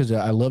Texans because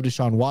I love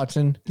Deshaun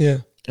Watson. Yeah.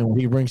 And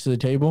what he brings to the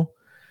table.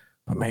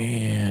 But,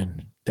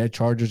 man, that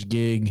Chargers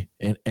gig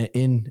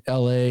in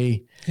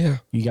L.A. Yeah.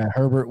 You got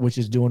Herbert, which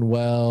is doing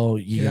well.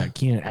 You got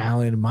Keenan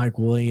Allen, Mike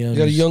Williams.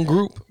 You got a young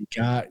group.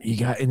 You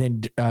got and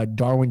then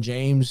Darwin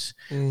James,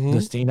 the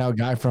standout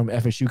guy from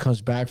FSU, comes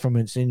back from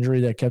his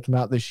injury that kept him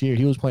out this year.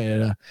 He was playing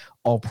at an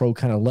all-pro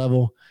kind of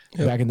level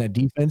back in that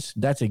defense.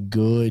 That's a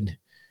good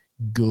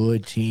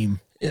team.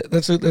 Yeah,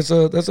 that's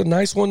a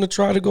nice one to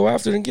try to go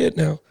after and get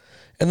now.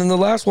 And then the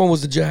last one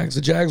was the Jags.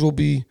 The Jags will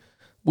be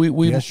we're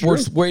waiting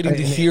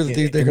to hear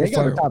that they're going to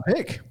fire. They got the top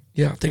pick.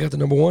 Yeah, they got the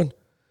number 1,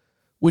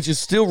 which is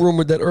still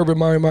rumored that Urban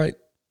Meyer might,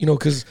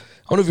 because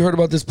I don't know if you heard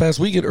about this past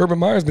weekend. Urban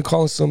Meyer's been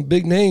calling some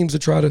big names to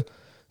try to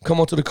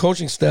come onto the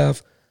coaching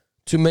staff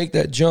to make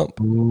that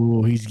jump.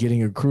 Ooh, he's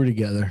getting a crew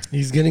together.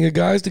 He's getting a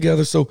guys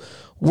together. So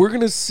we're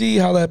going to see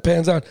how that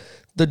pans out.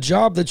 The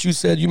job that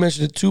you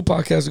mentioned it 2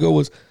 podcasts ago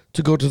was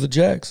to go to the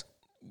Jags.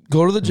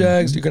 Go to the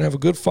Jags. You're going to have a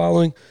good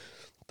following.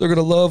 They're going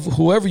to love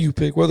whoever you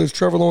pick, whether it's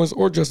Trevor Lawrence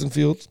or Justin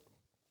Fields.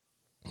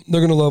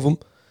 They're going to love them.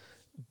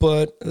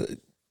 But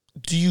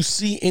do you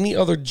see any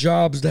other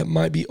jobs that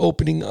might be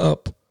opening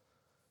up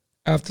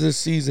after this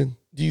season?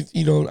 I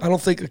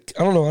don't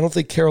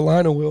think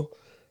Carolina will.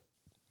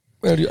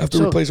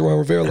 After replacing Ron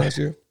Rivera last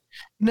year.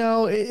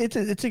 No, it's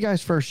a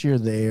guy's first year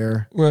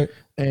there. Right.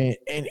 And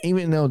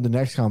even though the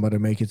next comment I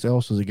make, it's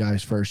also the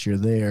guy's first year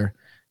there.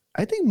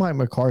 I think Mike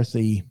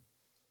McCarthy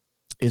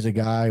is a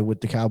guy with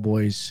the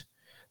Cowboys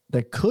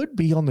that could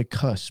be on the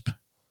cusp.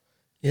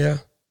 Yeah.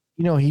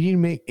 He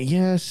didn't make,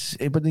 yes,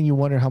 but then you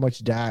wonder how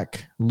much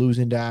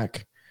losing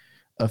Dak,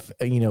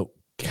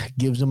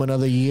 gives him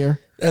another year.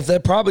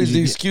 That probably is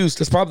the excuse.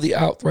 That's probably the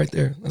out right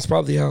there. That's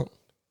probably the out.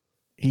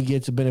 He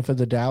gets a benefit of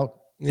the doubt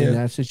in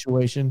that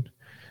situation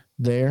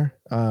there.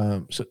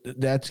 So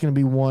that's going to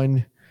be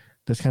one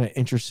that's kind of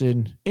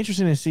interesting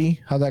to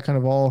see how that kind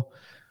of all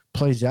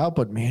plays out.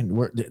 But, man,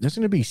 there's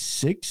going to be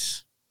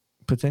 6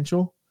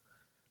 potential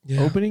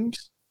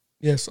openings.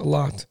 Yes, a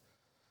lot.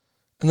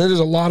 And then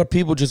there's a lot of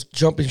people just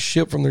jumping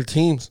ship from their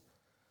teams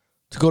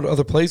to go to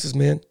other places,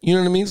 man. You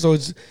know what I mean? So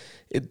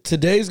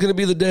today's going to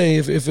be the day,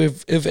 if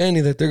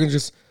any, that they're going to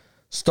just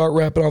start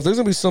wrapping off. There's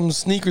going to be some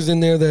sneakers in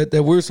there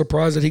that we're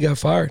surprised that he got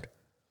fired.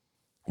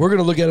 We're going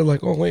to look at it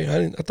like, oh, wait, I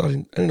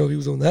didn't know he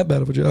was doing that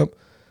bad of a job.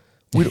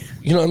 You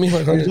know what I mean?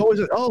 Like, there's always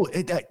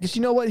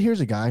you know what? Here's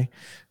a guy.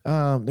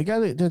 The guy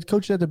that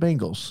coached at the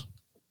Bengals.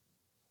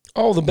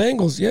 Oh, the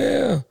Bengals.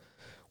 Yeah.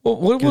 Well,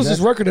 what was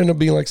his record end up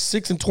being? Like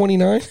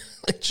 6-29?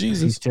 Like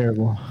Jesus. He's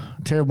terrible.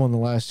 Terrible in the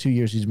last 2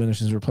 years he's been there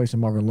since replacing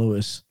Marvin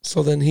Lewis.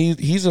 So then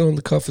he's on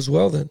the cuff as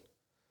well then.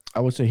 I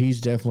would say he's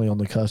definitely on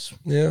the cusp.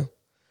 Yeah.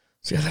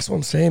 So yeah, that's what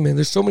I'm saying, man.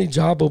 There's so many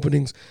job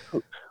openings.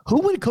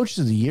 Who went Coaches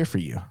of the Year for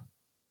you?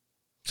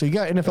 So you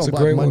got NFL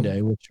Black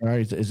Monday, which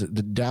is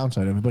the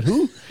downside of it. But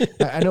who?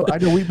 I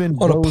know we've been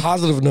on a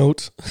positive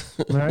note,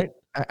 right?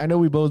 I know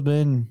we've both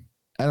been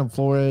Adam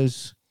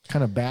Flores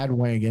kind of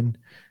bandwagon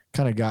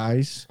kind of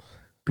guys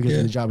because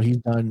of the job he's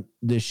done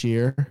this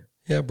year.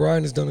 Yeah,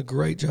 Brian has done a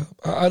great job.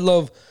 I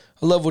love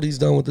what he's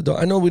done with the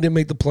Dodgers. I know we didn't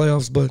make the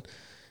playoffs, but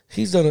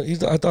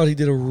I thought he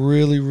did a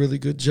really, really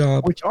good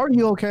job. Which are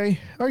you okay?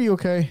 Are you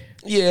okay?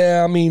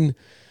 Yeah, I mean,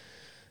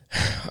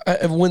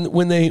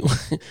 when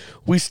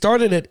we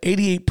started at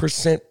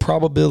 88%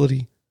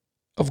 probability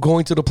of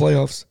going to the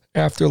playoffs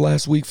after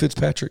last week,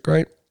 Fitzpatrick,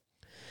 right?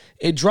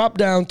 It dropped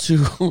down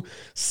to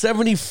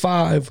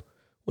 75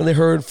 when they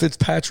heard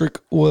Fitzpatrick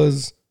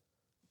was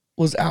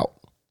out.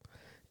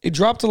 It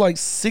dropped to like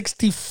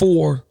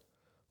 64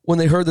 when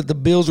they heard that the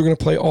Bills were going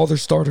to play all their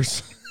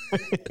starters.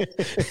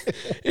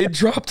 It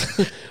dropped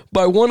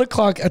by 1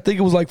 o'clock. I think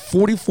it was like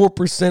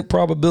 44%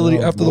 probability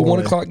after the 1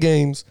 o'clock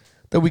games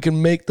that we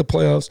can make the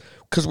playoffs,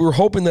 because we were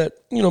hoping that,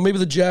 maybe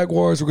the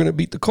Jaguars were going to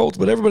beat the Colts,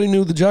 but everybody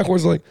knew the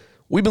Jaguars were like,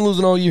 we've been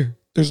losing all year.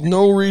 There's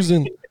no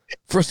reason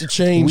for us to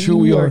change who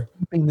we are.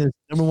 Keeping this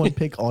number one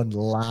pick on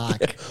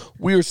lock.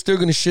 We are still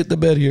going to shit the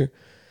bed here.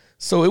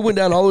 So it went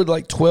down all the way to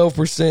like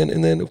 12%,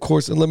 and then, of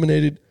course,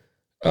 eliminated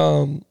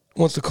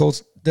once the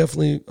Colts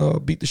definitely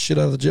beat the shit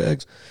out of the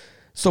Jags.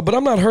 So, but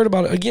I'm not hurt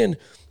about it. Again,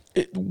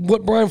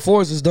 what Brian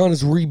Flores has done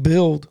is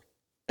rebuild,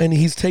 and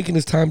he's taking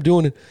his time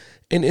doing it.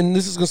 And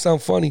this is going to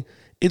sound funny.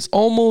 It's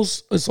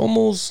almost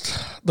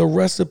the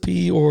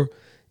recipe, or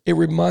it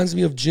reminds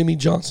me of Jimmy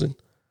Johnson.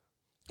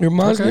 It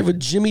reminds me of a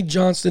Jimmy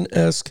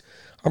Johnson-esque,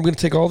 I'm going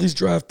to take all these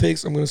draft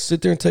picks, I'm going to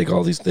sit there and take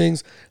all these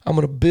things, I'm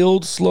going to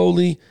build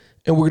slowly,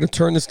 and we're going to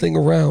turn this thing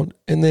around.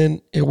 And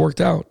then it worked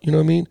out. You know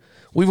what I mean?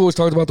 We've always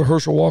talked about the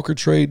Herschel Walker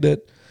trade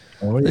that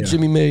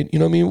Jimmy made. You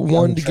know what I mean?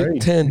 1 to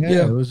get 10.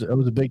 Yeah. It was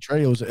a big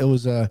trade. It was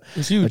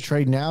huge. A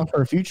trade now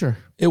for a future.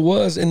 It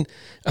was. And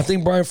I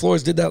think Brian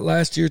Flores did that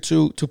last year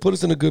to put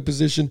us in a good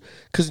position.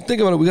 Because think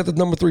about it, we got the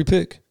number 3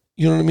 pick.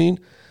 You know what I mean?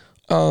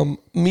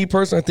 Me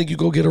personally, I think you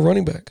go get a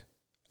running back.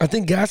 I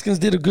think Gaskins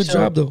did a good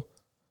job though.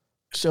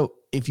 So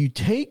if you're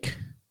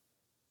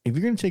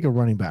going to take a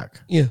running back,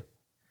 you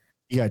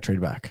got to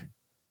trade back.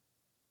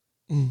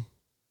 You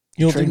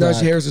don't think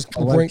Najee Harris is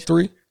ranked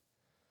 3?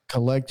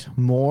 Collect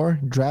more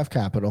draft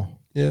capital.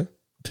 Yeah.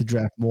 To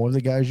draft more of the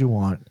guys you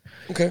want.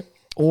 Okay.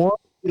 Or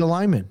get a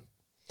lineman.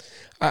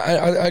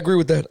 I agree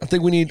with that. I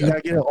think we need. You got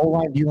to get an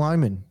O-line, D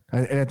lineman.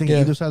 And I think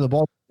either side of the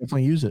ball,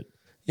 definitely use it.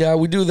 Yeah,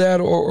 we do that.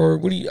 Or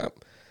what do you?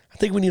 I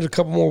think we need a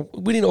couple more.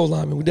 We need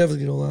O-linemen. We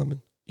definitely need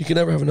O-linemen. You can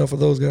never have enough of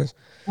those guys.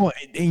 Well,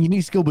 and you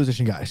need skill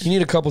position guys. You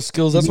need a couple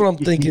skills. That's what I'm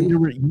thinking. You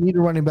need a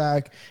running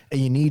back, and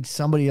you need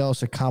somebody else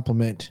to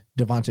complement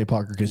Devontae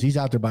Parker, because he's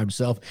out there by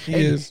himself.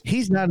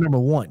 He's not number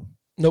 1.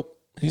 Nope.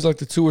 He's like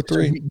the 2 or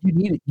 3. So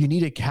you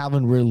need a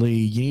Calvin Ridley.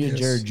 You need a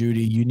Jared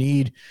Judy. You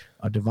need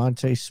a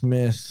Devontae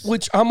Smith.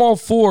 Which I'm all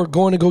for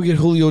going to go get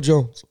Julio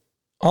Jones.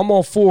 I'm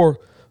all for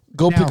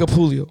pick up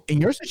Julio. In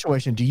your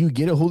situation, do you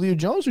get a Julio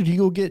Jones, or do you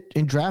go get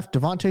and draft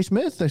Devontae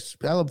Smith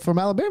from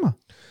Alabama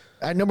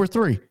at number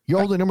 3? You're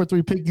holding number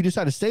 3 pick. You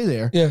decide to stay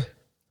there. Yeah.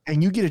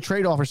 And you get a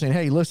trade offer saying,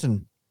 hey,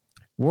 listen,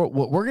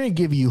 we're going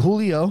to give you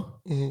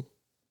Julio,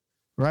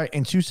 right,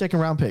 and 2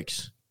 second-round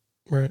picks.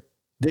 Right.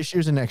 This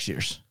year's and next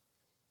year's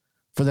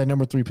for that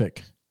number 3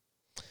 pick.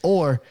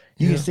 Or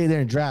you can stay there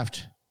and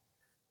draft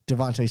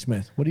Devontae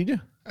Smith. What do you do?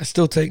 I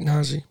still take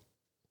Najee.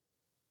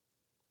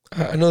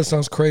 I know that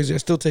sounds crazy. I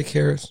still take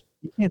Harris.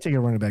 You can't take a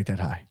running back that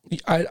high.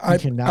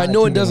 I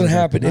know it doesn't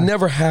happen. It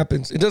never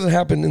happens. It doesn't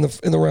happen in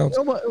the rounds.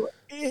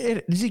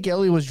 Zeke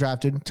Elliott was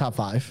drafted top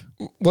 5.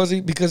 Was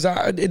he? Because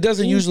it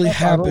doesn't usually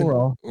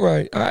happen.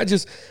 Right.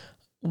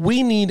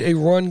 We need a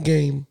run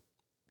game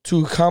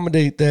to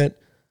accommodate that.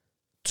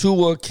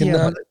 Tua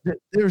cannot. Yeah,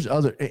 there's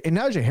other. And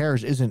Najee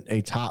Harris isn't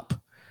a top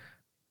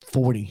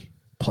 40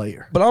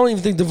 player. But I don't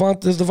even think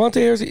Devontae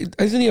Harris,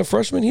 isn't he a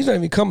freshman? He's not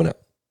even coming out.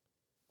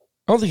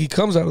 I don't think he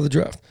comes out of the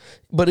draft.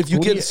 But if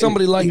you get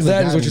somebody like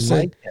that, is what you're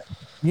saying.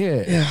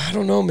 Yeah, I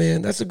don't know,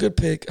 man. That's a good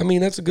pick. I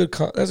mean, that's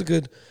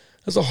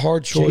a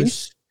hard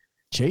choice.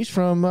 Chase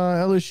from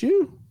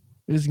LSU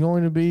is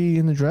going to be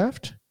in the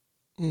draft.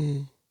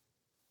 I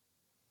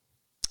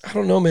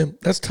don't know, man.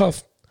 That's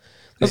tough.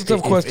 That's a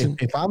tough question.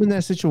 If I'm in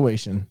that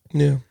situation,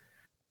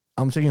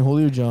 I'm taking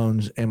Julio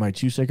Jones and my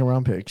 2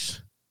 second-round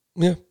picks.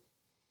 Yeah.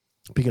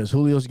 Because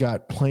Julio's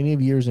got plenty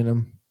of years in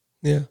him.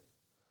 Yeah.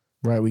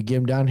 Right. We get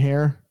him down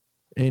here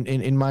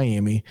in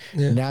Miami.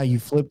 Yeah. Now you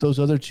flip those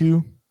other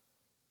 2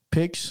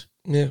 picks.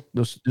 Yeah.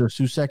 Those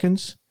 2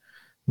 seconds.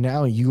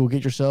 Now you go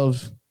get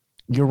yourselves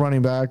your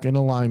running back and a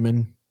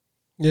lineman.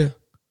 Yeah.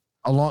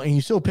 And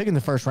you still pick in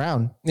the first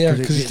round. Yeah,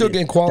 because you're still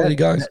getting quality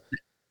guys.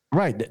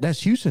 Right.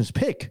 That's Houston's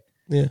pick.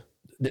 Yeah.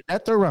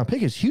 That 3rd round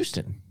pick is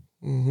Houston.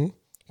 Mm-hmm.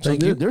 So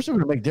they're still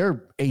going to make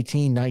their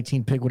 18,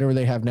 19 pick, whatever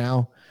they have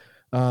now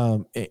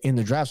in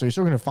the draft. So you're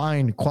still going to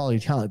find quality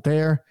talent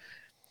there.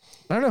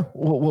 I don't know.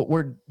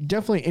 We're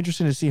definitely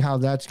interested to see how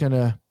that's going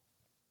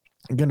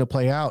to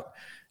play out.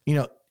 You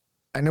know,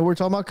 I know we're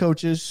talking about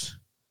coaches.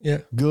 Yeah.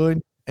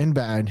 Good and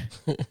bad.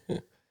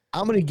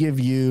 I'm going to give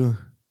you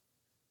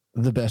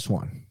the best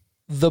one.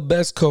 The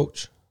best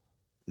coach.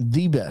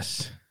 The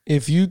best.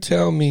 If you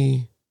tell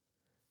me,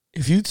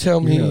 you're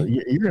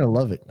gonna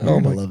love it.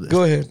 You're gonna love this.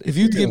 Go ahead. If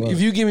you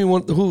give me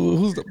one,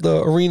 who's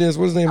the arena is?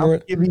 What's his name?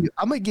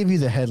 I'm gonna give you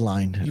the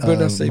headline. You better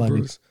not say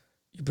Bruce.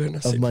 You better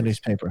not say Monday's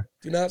Bruce. paper.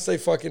 Do not say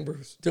fucking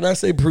Bruce. Do not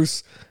say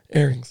Bruce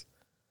Aarons.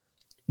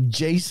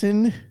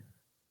 Jason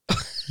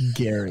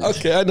Garrett.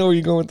 Okay, I know where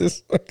you're going with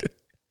this. Okay.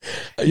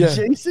 Yeah.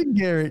 Jason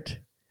Garrett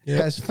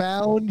has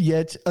found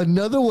yet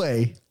another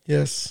way.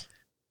 Yes.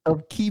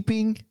 Of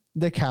keeping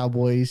the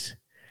Cowboys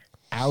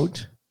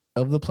out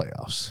of the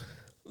playoffs.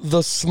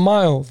 The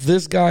smile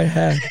this guy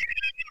had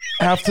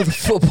after the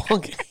football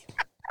game.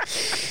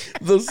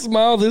 The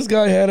smile this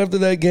guy had after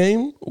that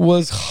game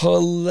was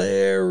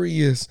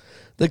hilarious.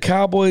 The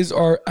Cowboys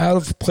are out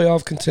of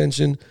playoff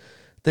contention.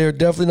 They are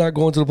definitely not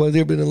going to the playoffs.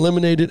 They've been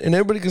eliminated. And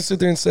everybody can sit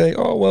there and say,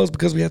 oh, well, it's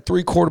because we had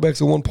 3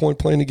 quarterbacks at one point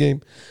playing the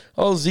game.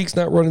 Oh, Zeke's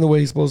not running the way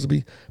he's supposed to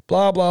be.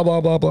 Blah, blah,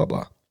 blah, blah, blah,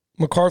 blah.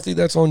 McCarthy,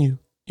 that's on you.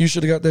 You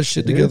should have got that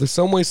shit together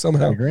some way,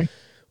 somehow. I agree.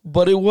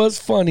 But it was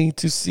funny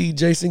to see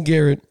Jason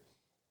Garrett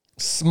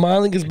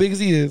smiling as big as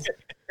he is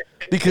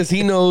because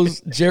he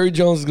knows Jerry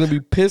Jones is going to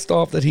be pissed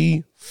off that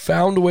he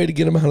found a way to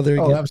get him out of there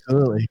again. Oh,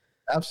 absolutely.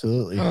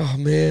 Absolutely. Oh,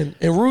 man.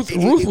 And Ruth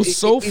was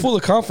so full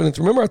of confidence.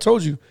 Remember I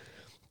told you,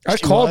 I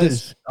called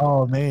this.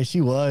 Oh, man,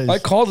 she was. I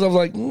called it. I was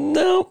like,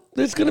 no,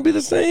 it's going to be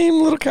the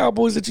same little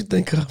Cowboys that you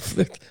think of.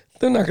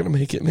 They're not going to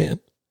make it, man.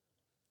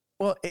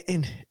 Well,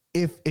 and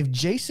if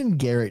Jason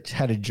Garrett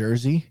had a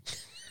jersey,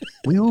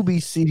 we will be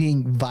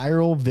seeing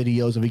viral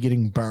videos of it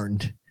getting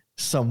burned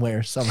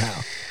somewhere,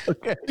 somehow.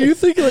 Okay. Do you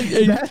think, like,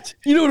 you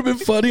know what would have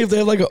been funny if they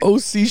had like an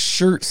OC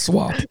shirt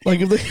swap?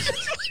 Like, if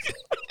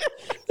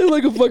they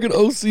like a fucking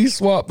OC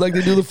swap, like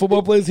they do the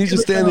football players. He's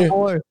just standing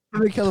there.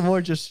 Kellen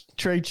Moore just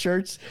trade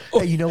shirts.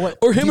 Hey, you know what?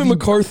 Or him and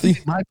McCarthy.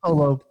 My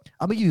polo.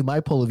 I'm gonna give you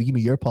my polo. If you give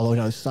me your polo,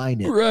 and I'll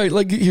sign it. Right.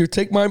 Like, here,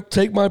 take my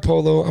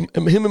polo.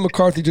 Him and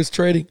McCarthy just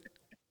trading.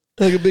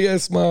 Like a big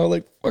ass smile.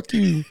 Like, fuck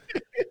you.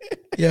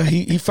 Yeah,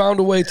 he found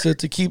a way to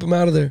keep him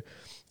out of there.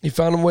 He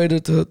found a way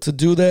to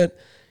do that.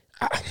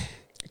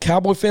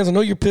 Cowboy fans, I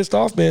know you're pissed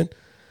off, man.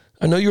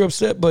 I know you're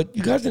upset, but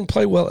you guys didn't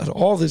play well at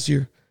all this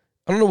year.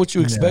 I don't know what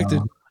you expected.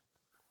 No.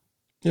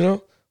 You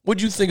know?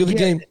 What'd you think of the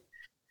game?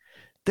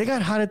 They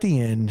got hot at the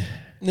end.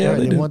 Yeah,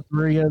 they won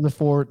 3 out of the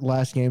 4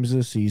 last games of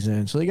the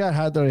season. So they got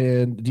hot at the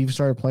end. The defense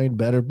started playing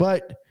better.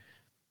 But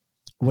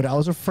what I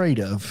was afraid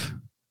of,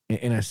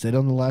 and I said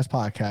on the last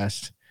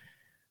podcast,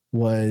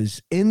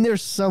 was in there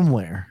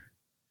somewhere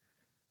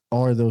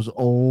are those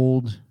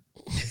old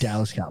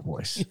Dallas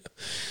Cowboys.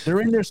 They're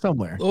in there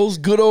somewhere. Those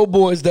good old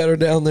boys that are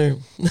down there.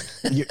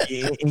 And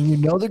you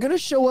know they're going to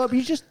show up.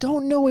 You just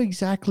don't know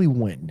exactly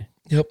when.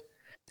 Yep.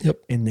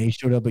 And they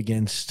showed up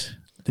against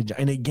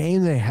in a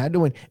game they had to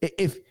win.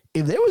 If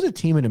there was a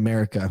team in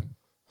America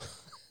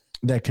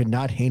that could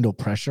not handle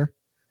pressure,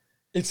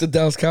 it's the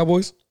Dallas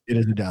Cowboys. It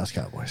is the Dallas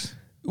Cowboys.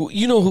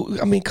 You know who?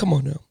 I mean, come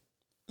on now.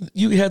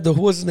 You had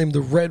what's his name?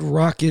 The Red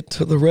Rocket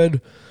to the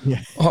Red,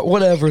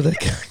 whatever.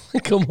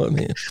 Come on,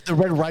 man. The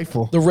Red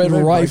Rifle. The Red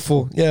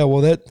Rifle. Yeah,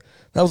 well, that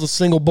was a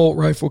single bolt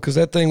rifle because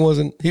that thing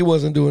he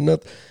wasn't doing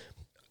nothing.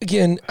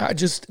 Again,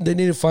 they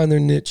need to find their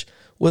niche.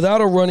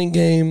 Without a running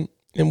game,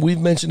 and we've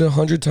mentioned it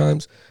 100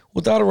 times,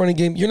 without a running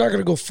game, you're not going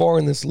to go far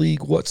in this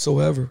league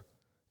whatsoever.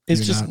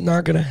 It's just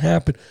not going to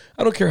happen.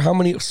 I don't care how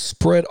many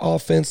spread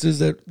offenses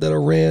that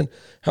are ran,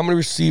 how many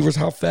receivers,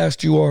 how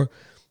fast you are.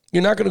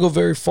 You're not going to go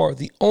very far.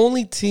 The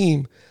only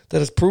team that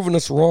has proven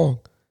us wrong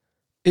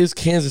is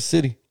Kansas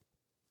City.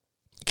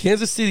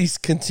 Kansas City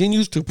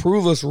continues to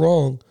prove us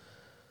wrong.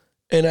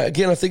 And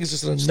again, I think it's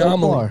just an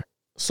anomaly.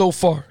 So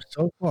far,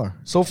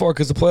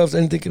 because the playoffs,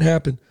 anything can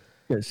happen.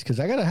 Yes, because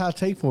I got a hot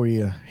take for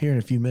you here in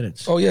a few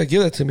minutes. Oh yeah,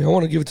 give that to me. I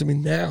want to give it to me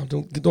now.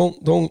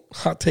 Don't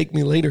hot take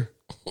me later.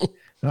 All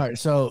right,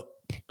 so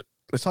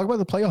let's talk about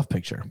the playoff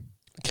picture.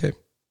 Okay.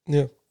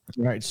 Yeah.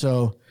 All right,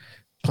 so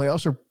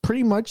playoffs are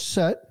pretty much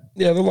set.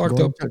 Yeah, they're locked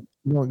up.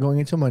 Going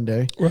into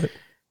Monday. Right.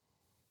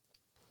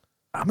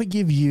 I'm going to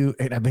give you,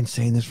 and I've been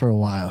saying this for a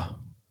while,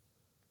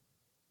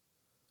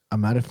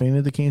 I'm not a fan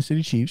of the Kansas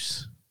City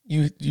Chiefs.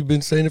 You've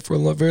been saying it for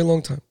a very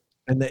long time.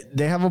 And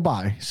they have a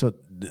bye, so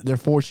they're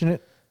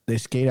fortunate. They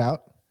skate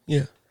out.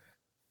 Yeah.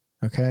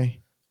 Okay.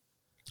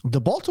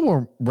 The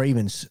Baltimore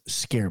Ravens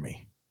scare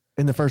me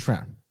in the first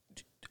round.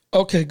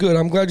 Okay, good.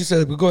 I'm glad you said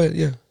it, but go ahead.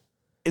 Yeah.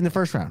 In the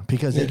first round,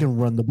 because they can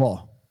run the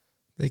ball.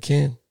 They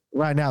can.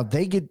 Right now,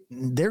 they're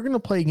going to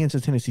play against the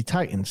Tennessee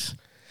Titans.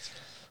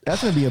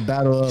 That's going to be a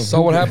battle of.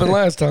 Saw what happened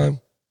last time.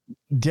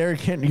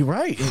 Derrick Henry,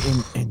 right?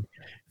 And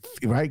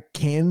right?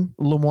 Can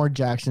Lamar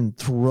Jackson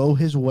throw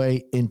his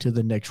way into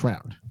the next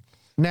round?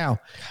 Now,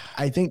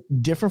 I think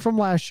different from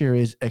last year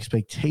is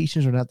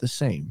expectations are not the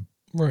same.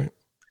 Right.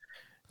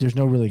 There's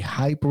no really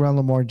hype around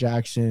Lamar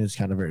Jackson. It's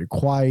kind of very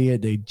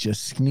quiet. They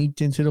just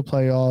sneaked into the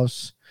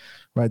playoffs,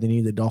 right? They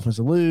need the Dolphins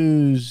to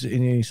lose and they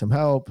need some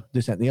help,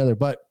 this, that, and the other.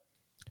 But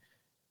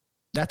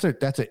that's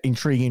an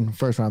intriguing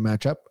first round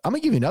matchup. I'm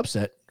gonna give you an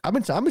upset. I've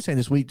been saying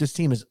this week this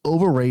team is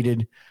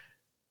overrated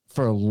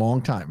for a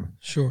long time.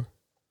 Sure.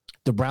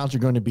 The Browns are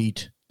going to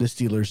beat the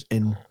Steelers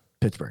in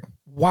Pittsburgh.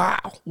 Wow.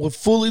 We're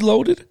fully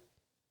loaded?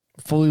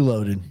 Fully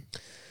loaded.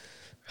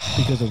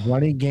 Because the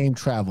running game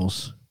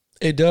travels.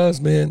 It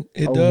does, man.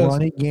 It does.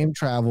 Running game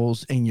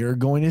travels, and you're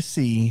going to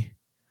see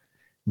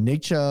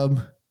Nick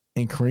Chubb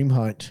and Kareem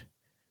Hunt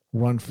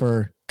run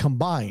for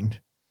combined.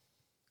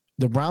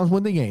 The Browns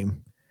win the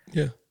game.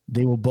 Yeah.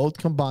 They will both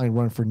combine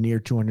run for near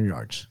 200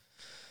 yards.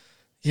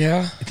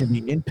 Yeah. It's going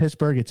to be in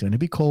Pittsburgh. It's going to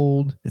be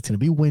cold. It's going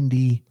to be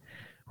windy,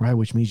 right?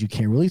 Which means you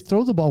can't really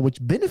throw the ball, which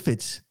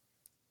benefits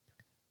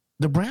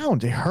the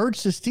Browns. It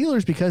hurts the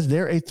Steelers because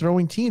they're a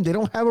throwing team. They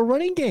don't have a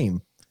running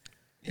game.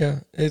 Yeah.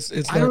 It's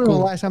I don't know the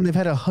last time they've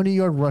had a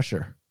 100-yard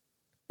rusher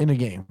in a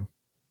game.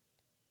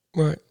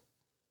 Right.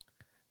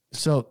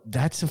 So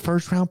that's a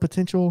first-round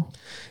potential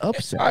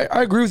upset.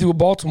 I agree with you with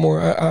Baltimore.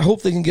 I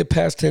hope they can get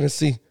past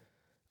Tennessee.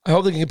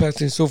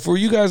 So for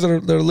you guys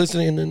that are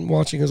listening and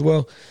watching as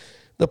well,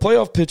 the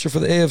playoff picture for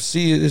the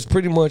AFC is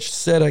pretty much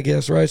set, I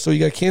guess, right? So you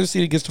got Kansas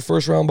City gets the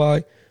first round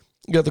bye.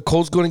 You got the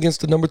Colts going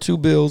against the number 2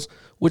 Bills,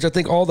 which I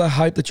think all the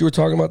hype that you were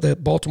talking about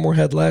that Baltimore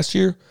had last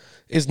year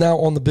is now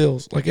on the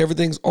Bills. Like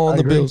everything's on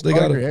the Bills. They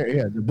got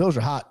the Bills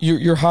are hot.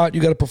 You're hot.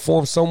 You got to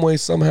perform some way,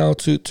 somehow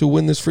to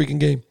win this freaking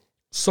game.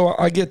 So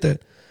I get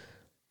that.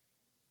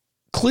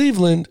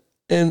 Cleveland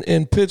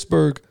and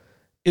Pittsburgh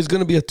is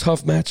going to be a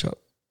tough matchup.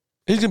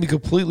 It's going to be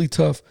completely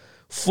tough.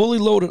 Fully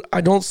loaded,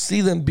 I don't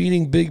see them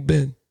beating Big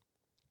Ben.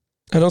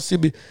 I don't see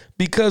it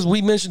because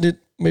we mentioned it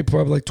maybe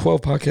probably like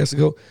 12 podcasts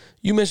ago.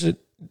 You mentioned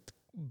it.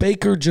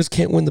 Baker just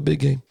can't win the big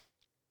game.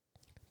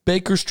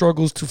 Baker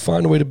struggles to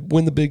find a way to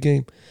win the big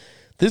game.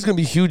 This is going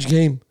to be a huge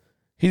game.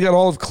 He's got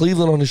all of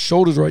Cleveland on his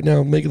shoulders right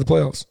now making the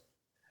playoffs.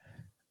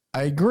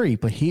 I agree,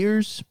 but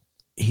here's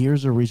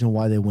the reason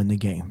why they win the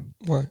game.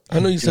 Why? I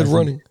know you said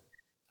running.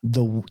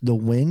 The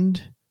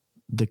wind,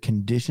 the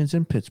conditions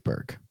in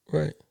Pittsburgh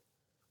right,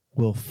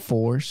 will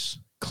force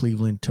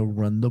Cleveland to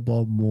run the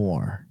ball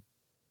more,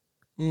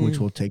 which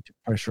will take the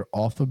pressure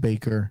off of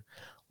Baker,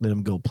 let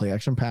him go play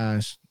action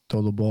pass,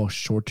 throw the ball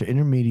short to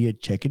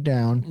intermediate, check it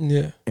down,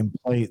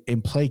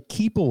 and play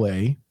keep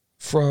away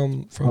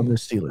from the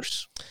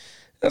Steelers.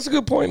 That's a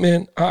good point,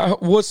 man.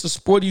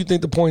 What do you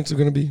think the points are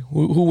going to be?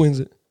 Who wins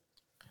it?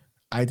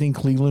 I think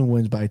Cleveland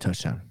wins by a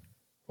touchdown.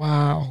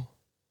 Wow.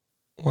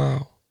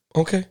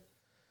 Okay.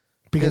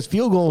 Because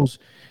field goals,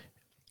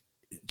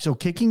 so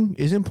kicking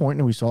is important,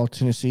 and we saw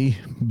Tennessee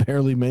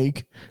barely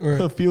make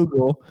a field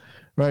goal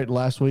right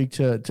last week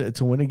to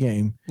win a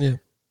game. Yeah.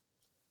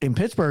 In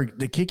Pittsburgh,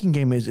 the kicking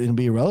game is going to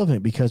be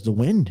irrelevant because the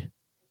wind.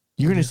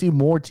 You're going to see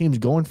more teams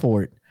going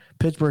for it.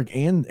 Pittsburgh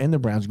and the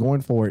Browns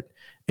going for it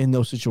in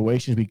those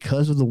situations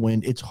because of the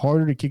wind. It's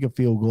harder to kick a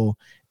field goal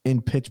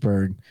in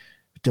Pittsburgh.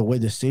 The way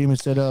the stadium is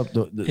set up,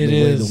 the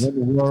way the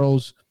wind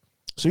whirls.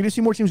 So you're going to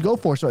see more teams go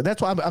for it. So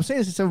that's why I'm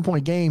saying it's a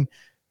 7-point game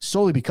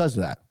solely because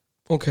of that.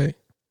 Okay.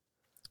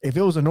 If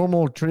it was a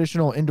normal,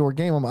 traditional indoor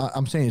game,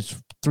 I'm saying it's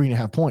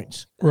 3.5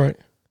 points. Right.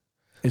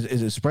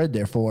 Is a spread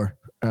there for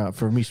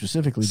me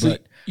specifically. So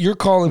but you're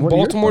calling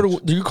Baltimore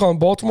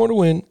to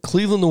win,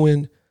 Cleveland to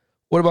win.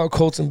 What about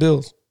Colts and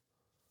Bills?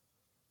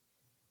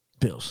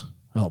 Bills.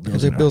 Oh,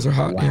 Bills are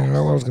hot. Yeah,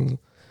 I was gonna.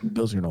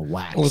 Bills are gonna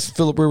wax. Unless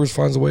Phillip Rivers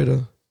finds a way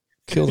to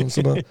kill them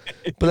somehow.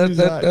 But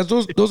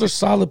those are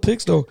solid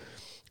picks though.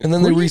 And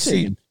then they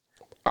reseed.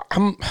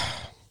 I'm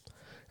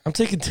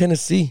taking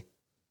Tennessee.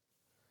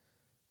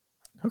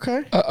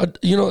 Okay.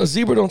 A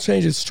zebra don't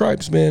change its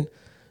stripes, man.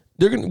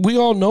 We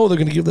all know they're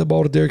gonna give that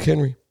ball to Derrick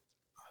Henry.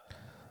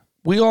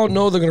 We all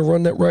know they're gonna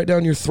run that right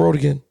down your throat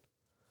again.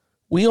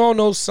 We all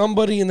know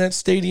somebody in that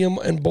stadium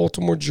in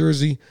Baltimore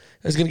jersey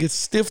is gonna get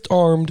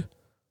stiff-armed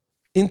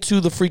into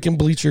the freaking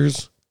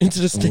bleachers, into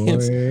the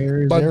stands.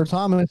 Where's Earl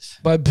Thomas?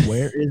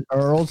 Where is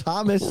Earl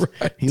Thomas?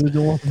 Right. He was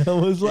the one that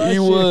was last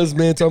year. He was,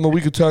 man. Talking about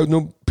we could tackle.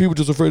 No, people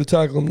just afraid to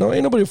tackle him. No,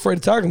 ain't nobody afraid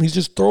to tackle him. He's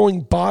just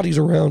throwing bodies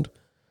around.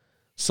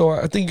 So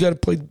I think you got to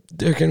play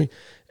Derrick Henry.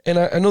 And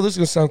I know this is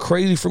going to sound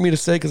crazy for me to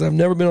say because I've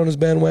never been on his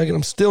bandwagon.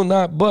 I'm still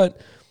not,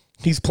 but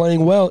he's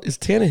playing well. Is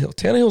Tannehill.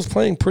 Tannehill's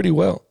playing pretty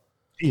well.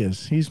 He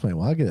is. He's playing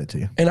well. I'll give that to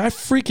you. And I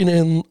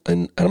freaking,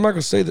 and I'm not going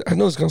to say that. I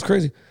know this sounds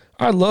crazy.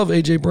 I love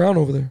A.J. Brown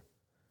over there.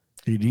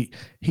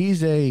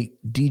 He's a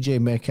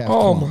DJ Metcalf.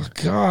 Oh, my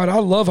God. I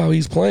love how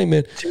he's playing,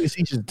 man.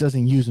 Tennessee just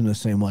doesn't use him the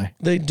same way.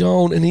 They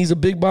don't, and he's a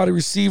big body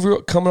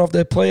receiver coming off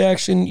that play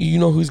action. You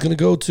know who he's going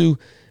to go to.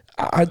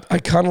 I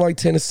kind of like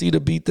Tennessee to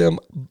beat them.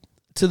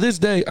 To this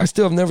day, I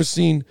still have never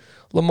seen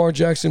Lamar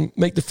Jackson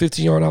make the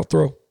 15-yard out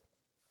throw.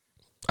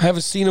 I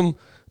haven't seen him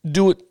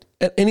do it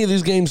at any of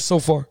these games so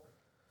far.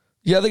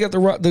 Yeah, they got the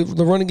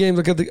running games.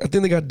 I think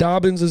they got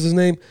Dobbins is his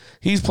name.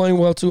 He's playing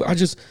well too.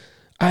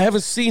 I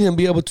haven't seen him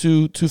be able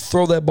to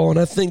throw that ball, and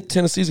I think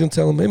Tennessee's going to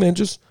tell him, hey, man,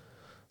 just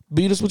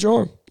Beat us with your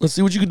arm. Let's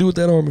see what you can do with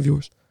that arm of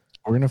yours.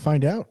 We're going to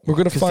find out. We're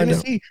going to find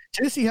out.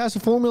 Tennessee has a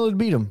formula to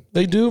beat them.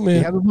 They do, man.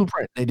 They have a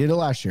blueprint. They did it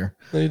last year.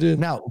 They did.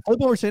 Now,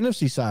 flip over to the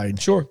NFC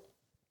side. Sure.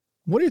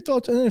 What are your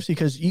thoughts on the NFC?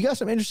 Because you got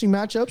some interesting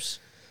matchups,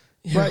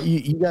 Yeah. right?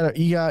 You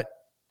got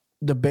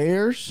the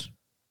Bears.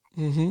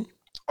 Mm-hmm.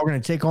 Are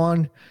going to take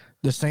on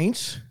the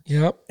Saints.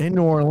 Yep. In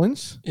New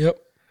Orleans. Yep.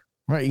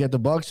 Right. You got the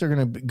Bucs are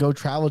going to go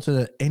travel to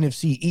the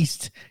NFC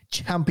East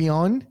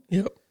champion.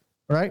 Yep.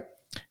 Right.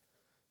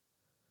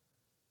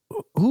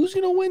 Who's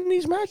going to win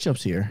these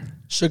matchups here?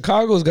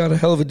 Chicago's got a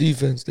hell of a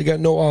defense. They got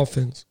no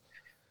offense.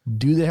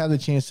 Do they have the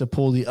chance to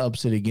pull the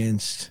upset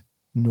against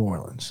New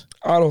Orleans?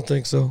 I don't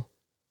think so.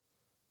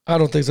 I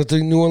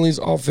think New Orleans'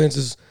 offense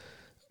is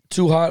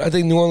too hot. I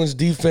think New Orleans'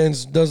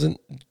 defense doesn't.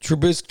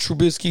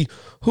 Trubisky,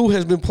 who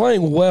has been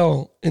playing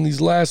well in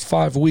these last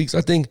 5 weeks,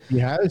 I think he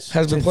has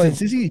been playing.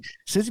 Since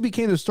he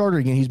became the starter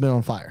again, he's been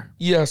on fire.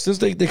 Yeah, since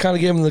they kind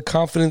of gave him the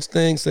confidence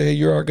thing, say, hey,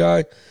 you're our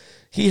guy,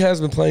 he has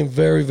been playing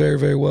very, very,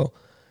 very well.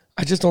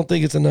 I just don't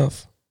think it's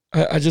enough.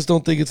 I just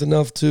don't think it's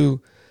enough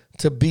to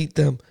beat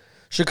them.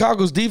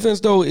 Chicago's defense,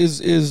 though,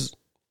 is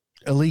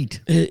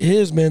elite. It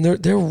is, man.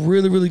 They're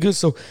really, really good.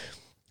 So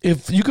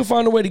if you can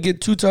find a way to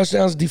get 2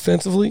 touchdowns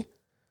defensively,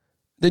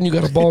 then you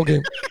got a ball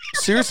game.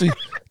 Seriously,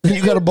 then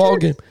you got a ball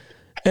game.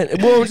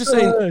 And well, I'm just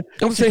saying,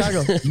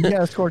 Chicago, you got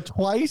to score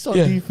twice on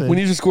defense. We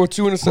need to score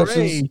 2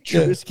 interceptions.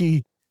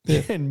 Trubisky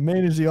and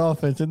manage the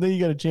offense, and then you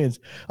got a chance.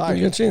 All right,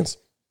 you got a chance.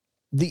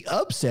 The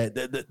upset,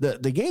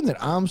 the game that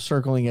I'm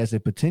circling as a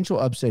potential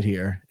upset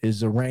here is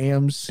the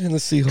Rams and the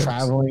Seahawks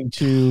traveling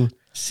to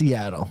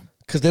Seattle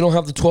because they don't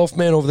have the 12th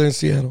man over there in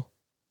Seattle.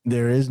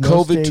 There is no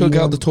COVID stadium. took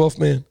out the 12th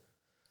man.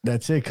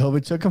 That's it.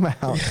 COVID took him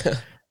out. Yeah.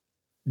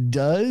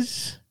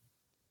 Does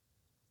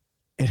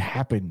it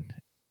happen?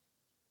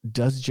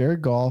 Does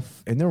Jared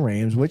Goff and the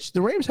Rams, which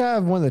the Rams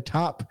have one of the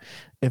top,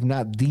 if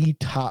not the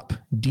top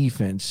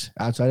defense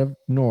outside of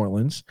New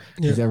Orleans,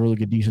 because they have really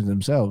good defense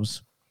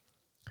themselves.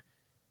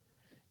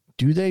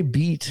 Do they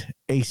beat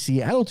a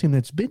Seattle team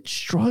that's been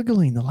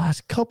struggling the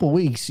last couple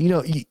weeks? You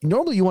know,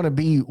 normally you want to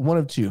be one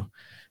of two.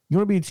 You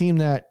want to be a team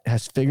that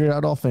has figured it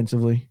out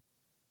offensively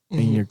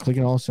and you're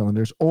clicking all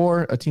cylinders,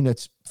 or a team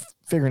that's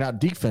figuring out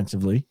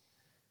defensively.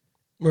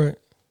 Right.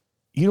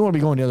 You don't want to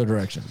be going the other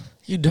direction.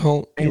 You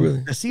don't. And really.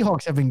 The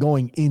Seahawks have been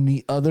going in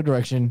the other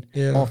direction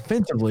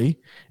offensively,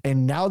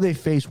 and now they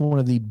face one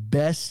of the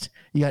best.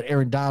 You got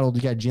Aaron Donald,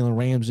 you got Jalen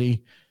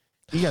Ramsey,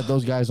 you got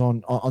those guys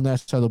on that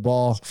side of the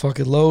ball.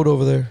 Fucking load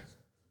over there.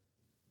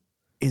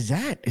 Is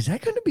that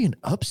going to be an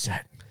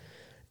upset?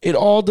 It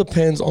all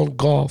depends on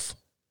Goff.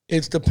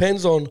 It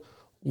depends on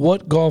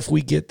what Goff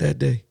we get that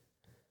day.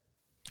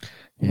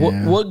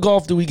 Yeah. What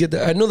Goff do we get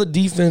that? I know the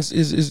defense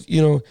is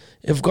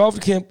if Goff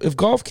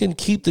can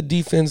keep the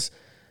defense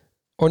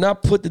or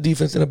not put the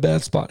defense in a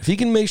bad spot. If he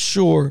can make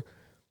sure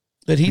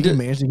that he can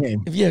manage the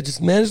game.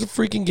 Just manage the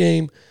freaking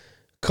game.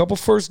 Couple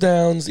first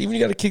downs. Even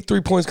you got to kick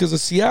 3 points because of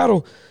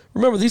Seattle.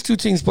 Remember, these two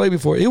teams played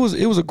before. It was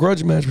a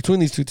grudge match between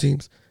these two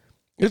teams.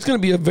 It's going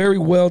to be a very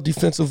well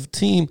defensive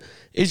team.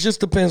 It just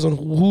depends on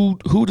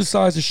who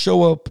decides to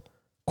show up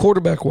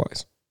quarterback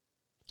wise.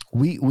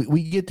 We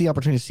get the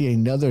opportunity to see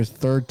another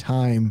third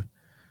time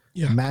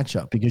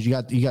matchup because you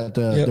got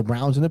the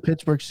Browns and the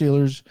Pittsburgh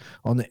Steelers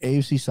on the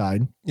AFC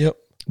side. Yep.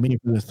 Meaning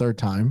for the third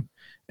time,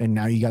 and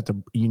now you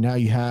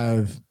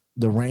have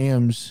the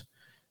Rams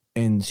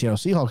and Seattle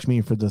Seahawks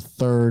meeting for the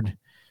third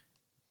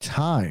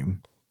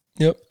time.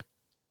 Yep.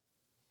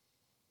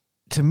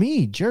 To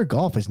me, Jared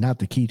Goff is not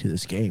the key to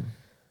this game.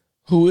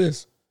 Who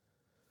is?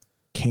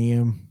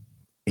 Cam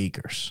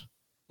Akers.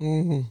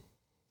 Mm-hmm.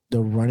 The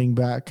running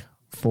back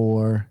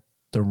for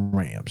the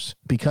Rams.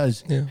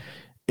 Because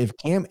if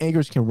Cam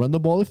Akers can run the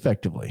ball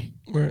effectively,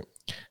 right,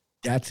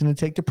 that's going to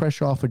take the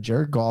pressure off of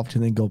Jared Goff to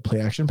then go play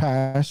action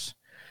pass,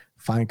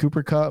 find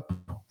Cooper Kupp,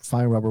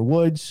 find Robert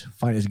Woods,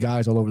 find his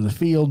guys all over the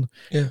field.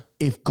 Yeah.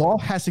 If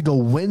Goff has to go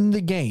win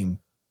the game,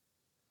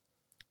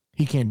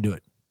 he can't do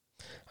it.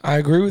 I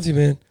agree with you,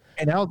 man.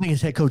 And I don't think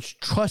his head coach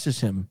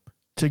trusts him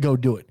to go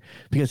do it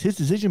because his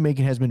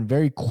decision-making has been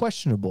very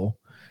questionable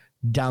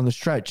down the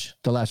stretch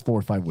the last 4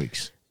 or 5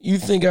 weeks. You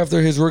think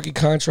after his rookie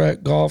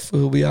contract, Goff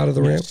will be out of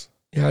the Rams?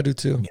 Yeah, I do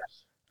too.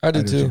 Yes. I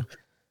do too.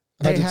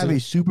 They have a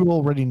Super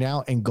Bowl ready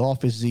now, and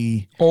Goff is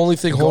the only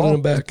thing holding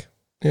him back.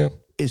 Yeah.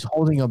 Is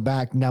holding him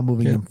back, not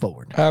moving him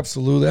forward.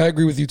 Absolutely. I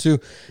agree with you too.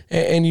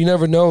 And you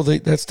never know.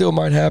 That still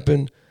might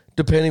happen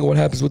depending on what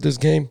happens with this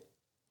game.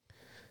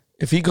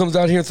 If he comes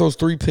out here and throws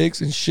 3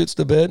 picks and shits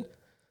the bed,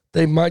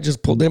 they might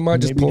just pull him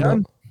out.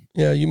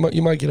 Yeah, you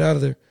might get out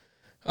of there.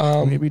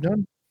 Maybe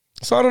done.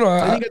 So I don't know.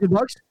 I think you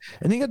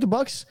got the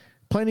Bucs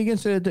playing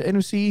against the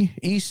NFC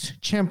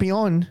East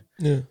champion.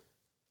 Yeah.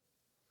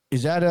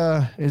 Is that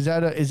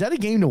a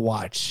game to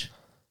watch?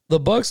 The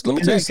Bucs. Let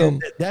me tell you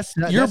something.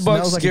 Your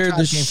Bucs scared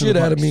the shit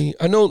out of me.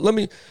 I know.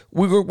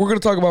 We're going to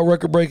talk about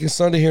record breaking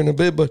Sunday here in a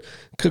bit, but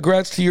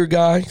congrats to your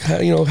guy.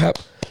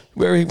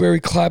 Very, very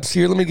claps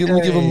here. Let me give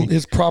him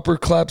his proper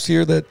claps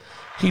here that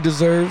he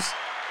deserves.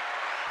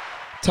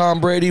 Tom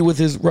Brady with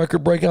his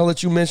record breaking. I'll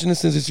let you mention it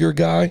since it's your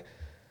guy.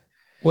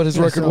 What his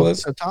record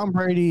was? So Tom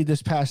Brady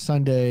this past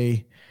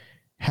Sunday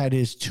had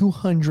his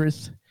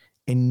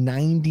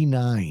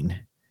 299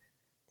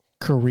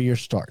 career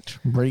start,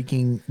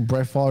 breaking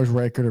Brett Favre's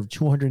record of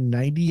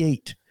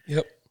 298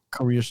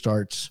 career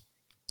starts.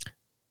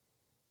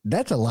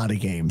 That's a lot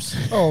of games.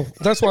 Oh,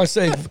 that's why I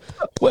say,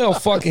 well,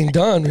 fucking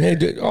done. Hey,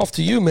 dude, off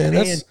to you, man.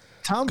 That's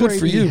Tom good Brady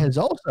for you. has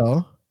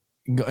also,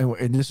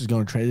 and this is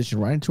going to transition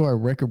right into our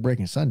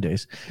record-breaking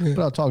Sundays, but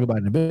I'll talk about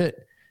it in a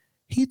bit.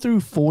 He threw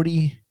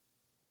 40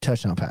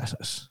 touchdown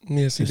passes.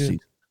 Yes, he did. Season.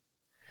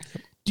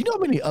 Do you know how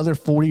many other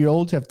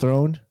 40-year-olds have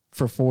thrown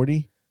for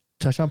 40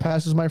 touchdown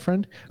passes, my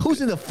friend?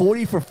 Who's in the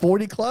 40 for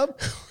 40 club?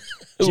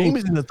 James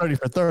is in the 30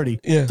 for 30.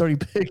 Yeah. 30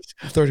 picks.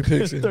 30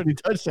 picks. 30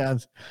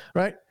 touchdowns,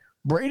 right?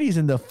 Brady's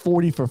in the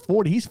 40 for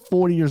 40. He's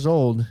 40 years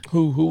old.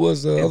 Who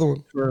was the other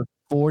one? For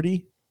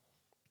 40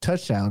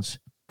 touchdowns.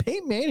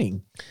 Peyton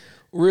Manning.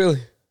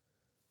 Really?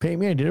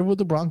 Peyton Manning did it with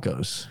the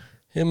Broncos.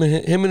 Him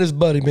and his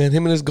buddy, man.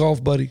 Him and his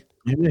golf buddy.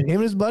 Him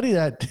and his buddy,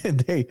 that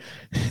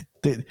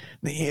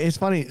it's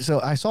funny.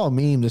 So I saw a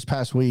meme this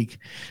past week.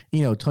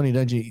 You know, Tony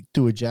Dungy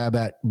threw a jab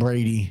at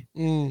Brady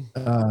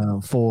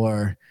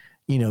for,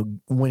 you know,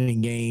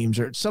 winning games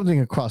or something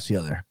across the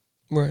other.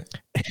 Right.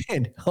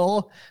 And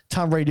all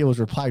Tom Brady did was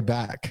reply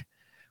back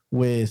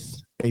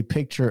with a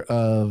picture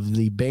of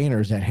the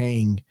banners that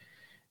hang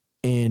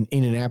in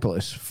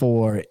Indianapolis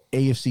for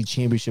AFC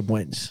Championship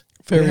wins.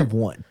 They have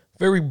won.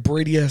 Very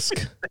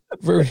Brady-esque.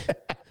 Very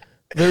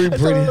Brady-esque.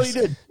 That's all he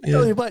did.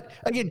 Yeah. But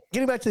again,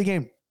 getting back to the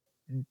game,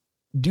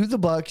 do the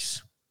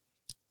Bucks,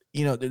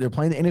 you know, they're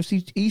playing the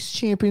NFC East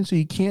champion, so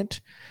you can't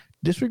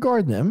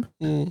disregard them.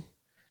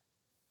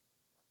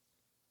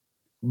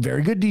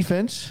 Very good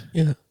defense.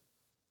 Yeah.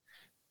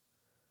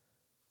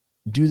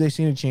 Do they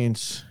stand a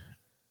chance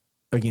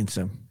against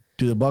them?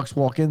 Do the Bucks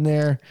walk in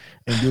there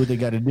and do what they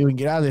got to do and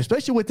get out of there?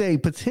 Especially with a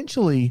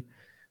potentially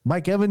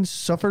Mike Evans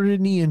suffered a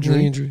knee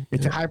injury.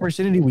 It's a high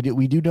percentage.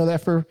 We do know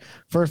that for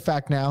a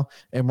fact now.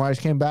 And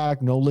Rice came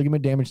back, no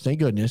ligament damage, thank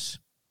goodness.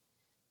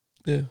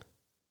 Yeah.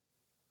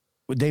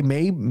 They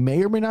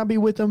may or may not be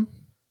with him,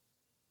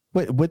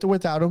 with or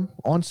without him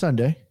on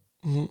Sunday.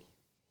 Mm-hmm.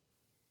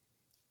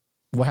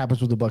 What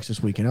happens with the Bucks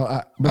this weekend?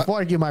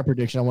 Before I give my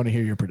prediction, I want to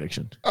hear your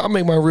prediction. I'll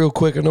make mine real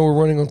quick. I know we're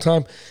running on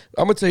time.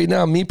 I'm gonna tell you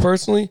now. Me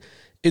personally,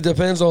 it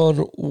depends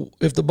on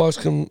if the Bucks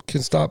can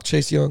stop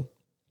Chase Young.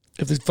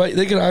 If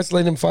they can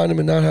isolate him, find him,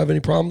 and not have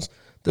any problems,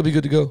 they'll be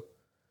good to go.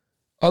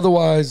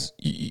 Otherwise,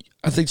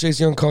 I think Chase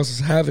Young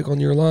causes havoc on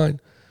your line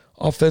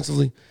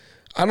offensively.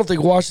 I don't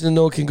think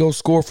Washington can go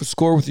score for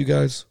score with you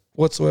guys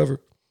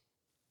whatsoever.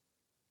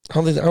 I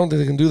don't think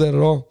they can do that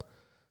at all.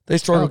 They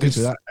struggle against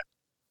that.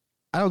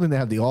 I don't think they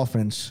have the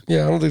offense.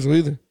 Yeah, I don't think so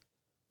either.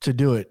 To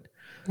do it.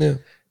 Yeah.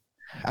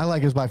 I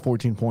like us by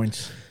 14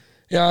 points.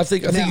 Yeah, I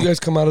think you guys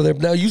come out of there.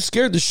 Now, you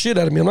scared the shit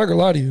out of me. I'm not going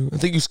to lie to you. I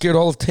think you scared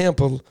all of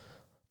Tampa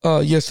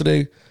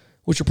yesterday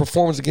with your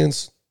performance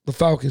against the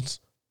Falcons.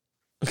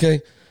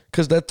 Okay?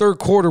 Because that third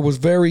quarter was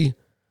very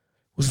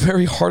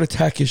heart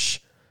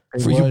attack-ish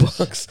for you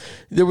Bucks.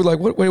 They were like,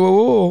 wait,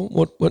 whoa.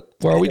 What,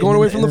 why are we going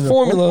away from the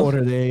formula?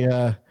 Quarter,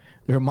 they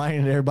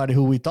reminded everybody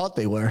who we thought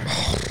they were.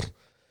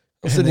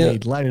 They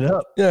light it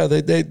up. Yeah,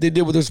 they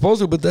did what they're supposed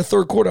to, but that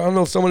third quarter, I don't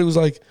know if somebody was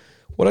like,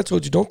 what I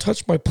told you, don't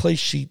touch my play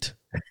sheet.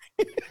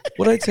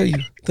 What I tell you,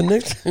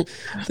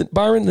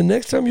 Byron, the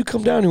next time you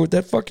come down here with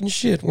that fucking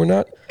shit, we're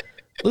not,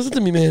 listen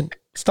to me, man,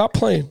 stop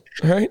playing,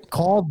 all right?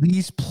 Call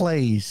these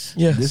plays.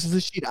 Yes. This is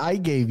the sheet I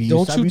gave you.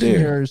 Don't you dare.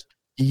 Yours,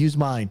 you use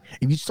mine.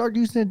 If you start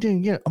using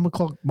that, I'm going to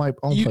call my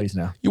own plays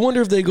now. You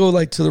wonder if they go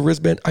like to the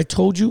wristband, I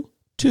told you,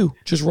 2,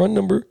 just run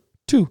number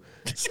 2.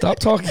 Stop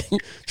talking.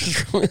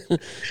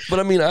 But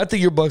I mean, I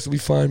think your Bucks will be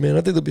fine, man.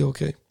 I think they'll be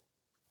okay.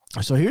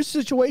 So here's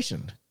the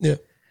situation. Yeah.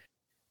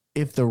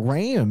 If the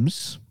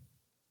Rams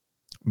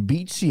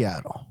beat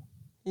Seattle,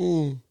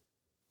 the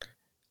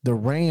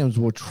Rams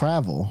will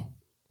travel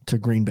to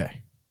Green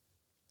Bay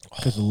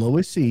because the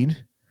lowest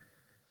seed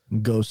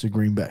goes to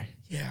Green Bay.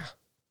 Yeah.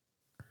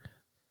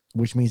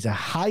 Which means the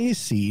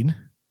highest seed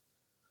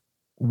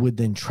would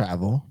then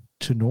travel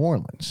to New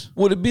Orleans.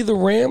 Would it be the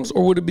Rams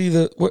or would it be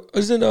the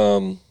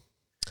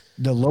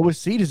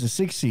lowest seed is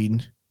the 6th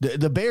seed.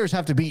 The Bears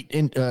have to beat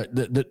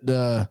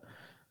the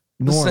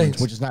New Orleans,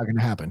 Saints, which is not going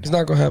to happen. It's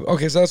not going to happen.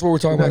 Okay, so that's what we're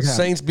talking about.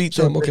 Saints beat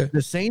them. Okay.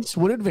 The Saints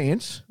would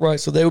advance. Right,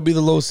 so they would be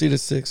the lowest seed at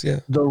 6,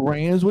 yeah. The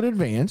Rams would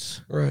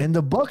advance. Right. And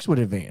the Bucks would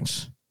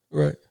advance.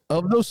 Right.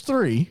 Of those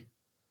 3,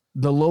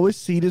 the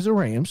lowest seed is the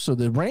Rams. So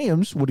the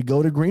Rams would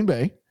go to Green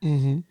Bay.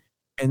 Mm-hmm.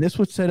 And this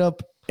would set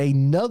up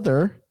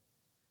another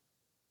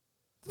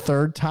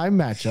third-time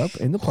matchup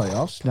in the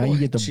playoffs. Now you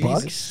get the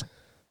Bucks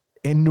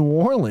in New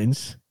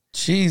Orleans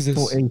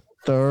for a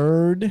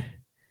third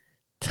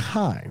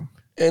time.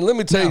 And let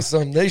me tell you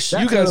something.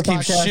 You guys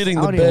keep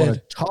shitting the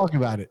bed. Talk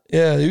about it.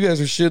 Yeah, you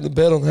guys are shitting the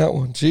bed on that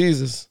one.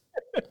 Jesus.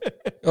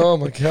 Oh,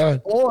 my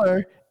God.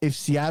 Or if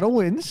Seattle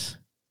wins,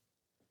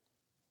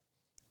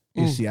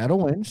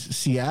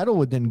 Seattle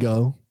would then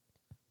go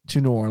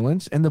to New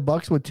Orleans, and the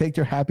Bucs would take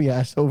their happy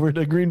ass over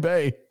to Green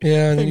Bay.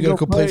 Yeah, and then you got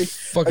to go play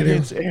fucking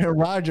against Aaron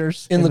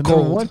Rodgers in the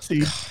cold. One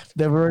seed.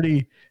 They've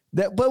already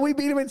but we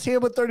beat them in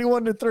Tampa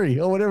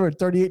 31-3 or whatever,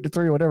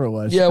 38-3, whatever it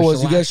was. Yeah, it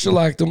was. You guys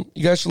shellacked them.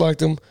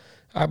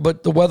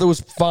 But the weather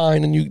was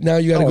fine, and you got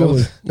to go.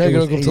 Now you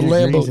got to go to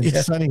Lambeau.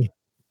 Yeah, sunny.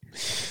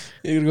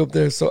 You got to go up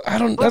there. So I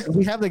don't.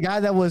 We have the guy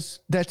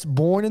that's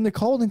born in the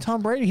cold, and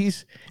Tom Brady.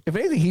 He's, if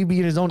anything, he'd be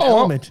in his own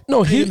element.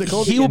 No, he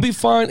will be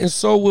fine, and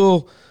so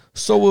will.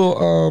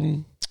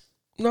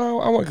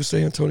 No, I want to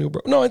say Antonio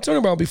Brown. No, Antonio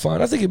Brown will be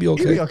fine. I think he'll be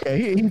okay. He'll be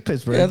okay. He's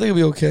Pittsburgh. Yeah, I think he'll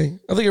be okay.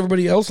 I think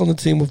everybody else on the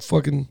team will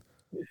fucking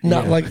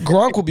not like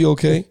Gronk will be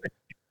okay.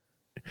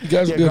 You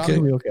guys will be okay.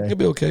 He'll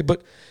be okay.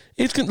 But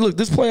look,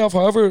 this playoff,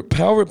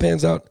 however it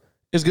pans out,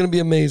 is going to be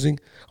amazing.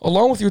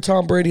 Along with your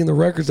Tom Brady and the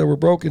records that were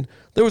broken,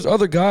 there was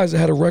other guys that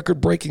had a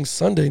record-breaking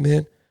Sunday,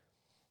 man.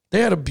 They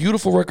had a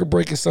beautiful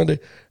record-breaking Sunday.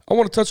 I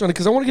want to touch on it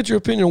because I want to get your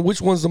opinion on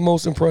which one's the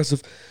most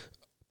impressive.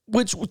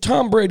 Which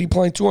Tom Brady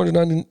playing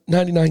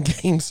 299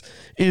 games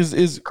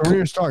is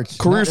career starts.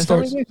 Career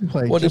starts.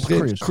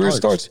 Career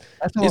starts.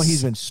 That's how long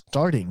he's been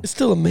starting. It's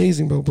still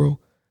amazing, bro.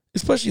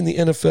 Especially in the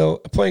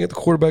NFL, playing at the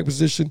quarterback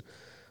position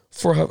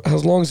for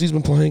as long as he's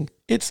been playing.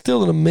 It's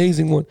still an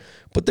amazing one.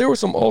 But there were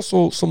some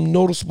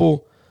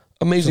noticeable,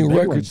 amazing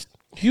records.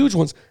 Huge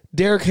ones.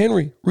 Derrick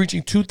Henry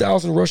reaching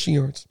 2,000 rushing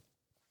yards.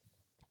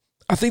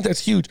 I think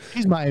that's huge.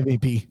 He's my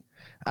MVP.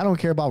 I don't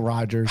care about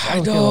Rodgers. I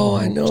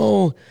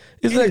know.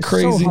 Isn't that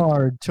crazy? It's so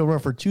hard to run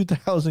for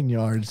 2,000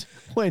 yards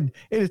when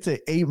it's an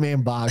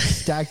 8-man box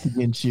stacked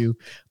against you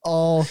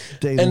all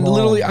day long. And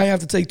literally, I have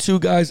to take two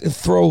guys and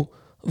throw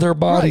their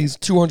bodies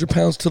 200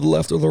 pounds to the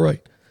left or the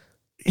right.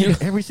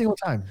 Every single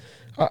time.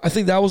 I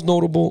think that was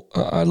notable.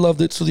 I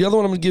loved it. So the other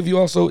one I'm going to give you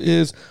also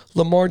is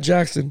Lamar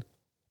Jackson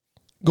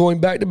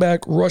going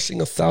back-to-back, rushing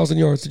 1,000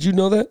 yards. Did you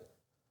know that?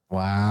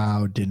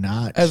 Wow, did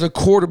not. As a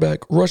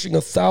quarterback, rushing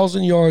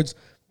 1,000 yards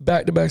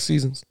back-to-back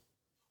seasons.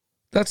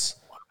 That's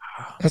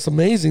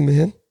amazing,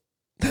 man.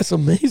 That's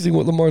amazing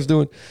what Lamar's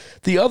doing.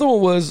 The other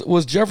one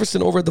was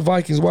Jefferson over at the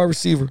Vikings, wide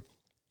receiver.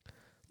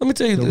 Let me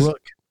tell you this.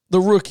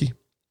 The rookie.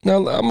 Now,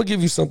 I'm going to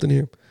give you something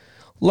here.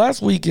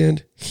 Last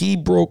weekend, he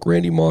broke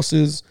Randy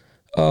Moss's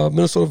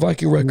Minnesota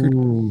Viking record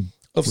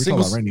of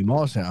singles. Randy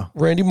Moss now.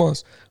 Randy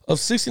Moss of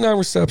 69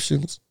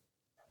 receptions.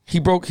 He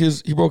broke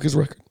his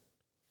record.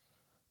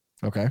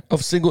 Okay.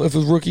 Of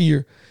his rookie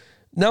year.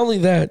 Not only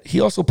that, he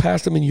also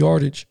passed him in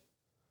yardage.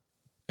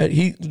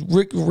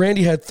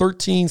 Randy had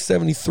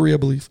 1,373, I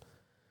believe.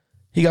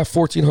 He got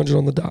 1,400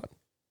 on the dot.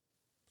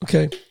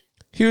 Okay.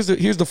 Here's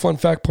the fun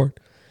fact part.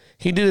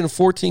 He did it in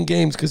 14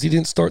 games because he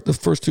didn't start the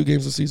first 2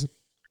 games of the season.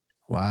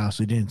 Wow,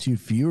 so he did in 2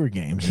 fewer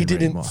games. He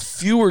did in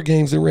fewer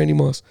games than Randy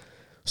Moss.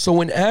 So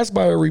when asked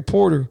by a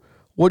reporter,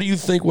 what do you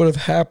think would have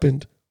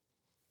happened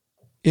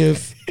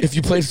if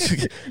you played?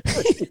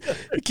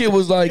 The kid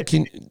was like,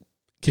 "Can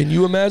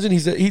you imagine?" He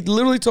said he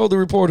literally told the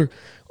reporter,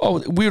 "Oh,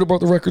 we would have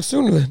brought the record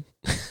sooner then."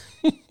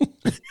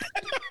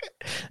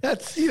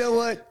 That's, you know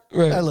what?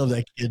 Right. I love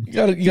that kid. You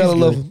gotta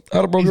love him.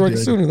 I'd have broke the record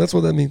sooner. That's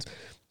what that means.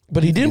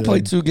 But he didn't play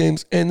 2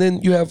 games, and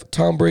then you have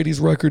Tom Brady's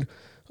record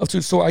of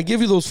 2. So I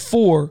give you those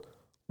 4.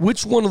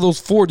 Which one of those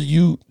 4 do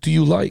you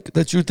like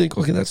that you think,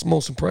 okay, that's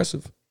most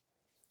impressive?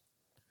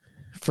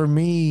 For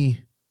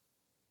me,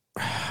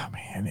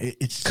 man,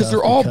 it's because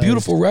they're all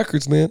beautiful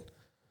records, man.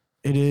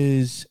 It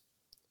is.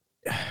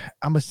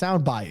 I'm a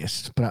sound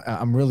biased, but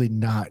I'm really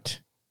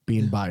not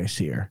being biased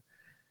here.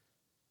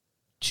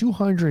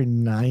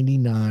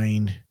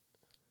 299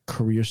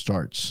 career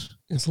starts.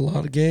 It's a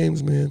lot of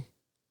games, man.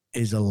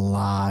 Is a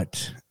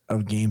lot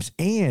of games.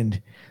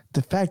 And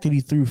the fact that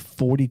he threw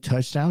 40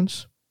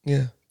 touchdowns.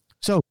 Yeah.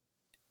 So,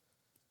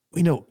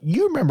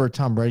 you remember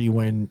Tom Brady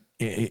when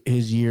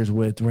his years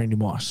with Randy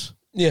Moss.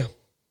 Yeah.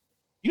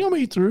 You know how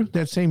many he threw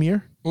that same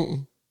year?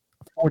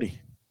 40.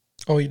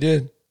 Oh, he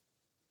did?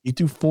 He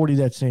threw 40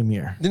 that same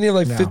year. Didn't he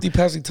have 50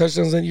 passing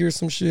touchdowns that year or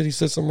some shit? He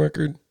set some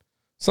record.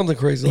 Something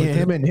crazy like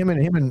that. Him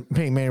and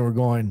Peyton Manning were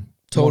going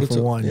toe to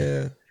toe. One.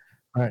 Yeah.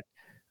 All right.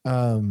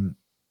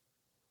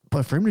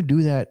 But for him to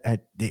do that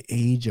at the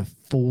age of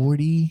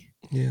 40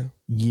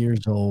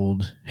 years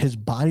old, his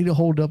body to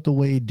hold up the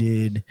way it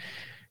did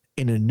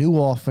in a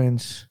new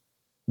offense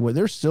where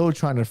they're still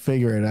trying to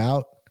figure it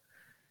out.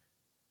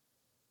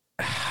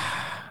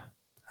 I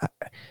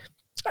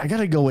got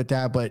to go with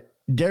that, but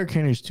Derrick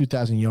Henry's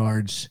 2,000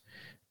 yards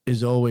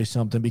is always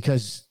something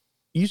because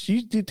you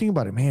think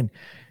about it, man.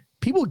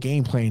 People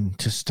game playing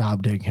to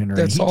stop Derrick Henry.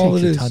 That's all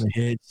it is. He takes a ton of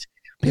hits.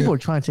 People are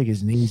trying to take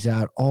his knees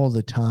out all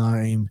the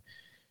time.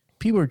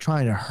 People are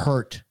trying to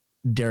hurt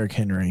Derrick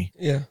Henry.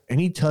 Yeah. And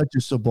he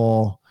touches the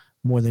ball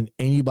more than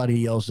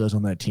anybody else does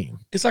on that team.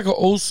 It's like an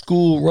old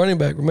school running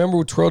back. Remember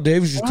with Terrell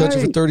Davis, you touch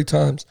it for 30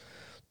 times.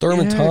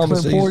 Thurman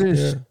Thomas.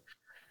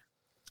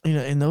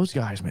 And those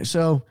guys, man.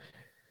 So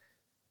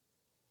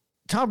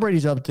Tom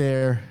Brady's up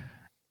there.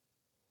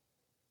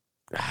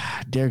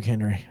 Derrick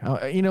Henry.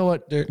 You know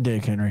what?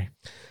 Derrick Henry.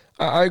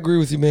 I agree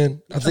with you,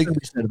 man. I think we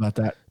said about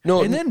that.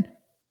 No, and then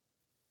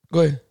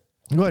go ahead.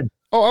 Go ahead.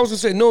 Oh, I was gonna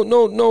say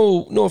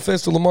no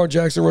offense to Lamar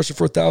Jackson rushing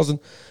for 1,000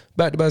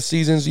 back-to-back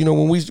seasons. You know,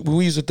 when we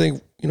used to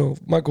think, you know,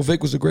 Michael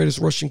Vick was the greatest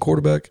rushing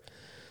quarterback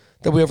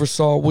that we ever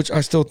saw, which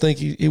I still think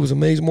he was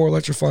amazing, more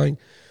electrifying.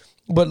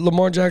 But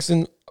Lamar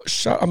Jackson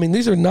shot. I mean,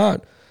 these are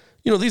not,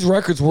 you know, these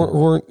records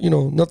weren't you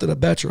know, nothing to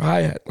bat your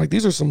eye at. Like,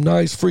 these are some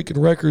nice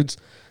freaking records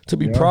to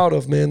be proud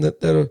of, man.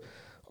 That are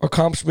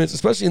accomplishments,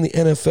 especially in the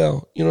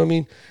NFL. You know what I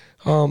mean?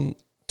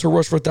 To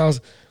rush for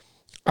 1,000.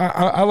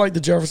 I like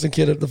the Jefferson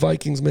kid at the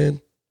Vikings,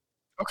 man.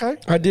 Okay,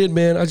 I did,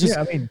 man. I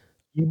mean,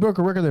 you broke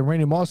a record that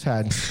Randy Moss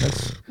had.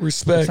 That's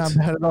respect. That's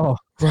not bad at all.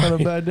 Right.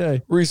 Not a bad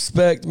day.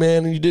 Respect,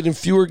 man. And you did in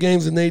fewer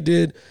games than they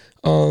did,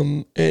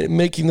 and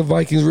making the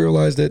Vikings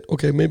realize that,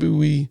 okay, maybe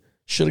we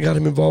should have got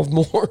him involved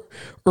more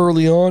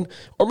early on,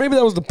 or maybe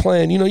that was the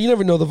plan. You know, you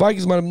never know. The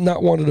Vikings might have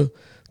not wanted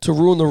to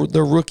ruin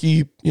their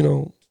rookie, you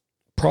know,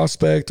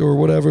 prospect or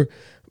whatever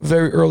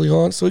very early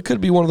on. So it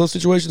could be one of those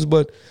situations.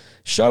 But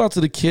shout out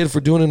to the kid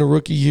for doing it in a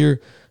rookie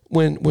year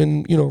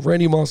when you know,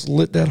 Randy Moss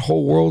lit that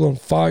whole world on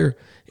fire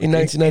in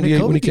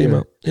 1998 when he came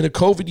out. In a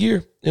COVID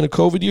year.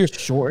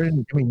 Sure. I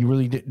mean, you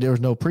really did. There was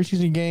no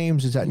preseason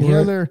games. Is that the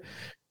other?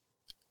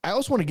 I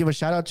also want to give a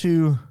shout out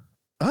to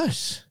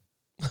us.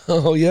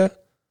 Oh, yeah?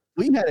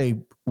 We had a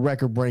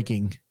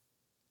record-breaking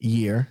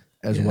year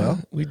as well.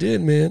 We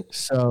did, man.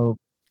 So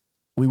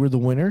we were the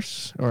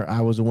winners, or I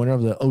was the winner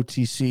of the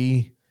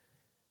OTC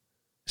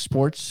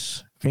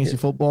Sports Fantasy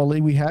Football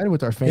League we had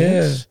with our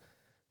fans.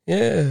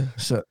 Yeah.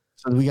 So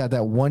we got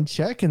that one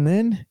check, and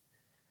then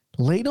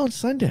late on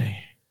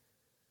Sunday,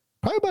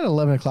 probably about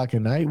 11 o'clock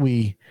at night,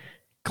 we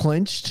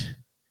clinched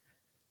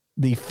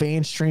the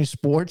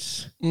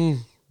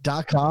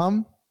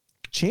FanStreamSports.com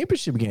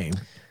championship game.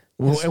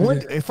 Well,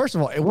 first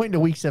of all, it went to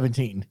week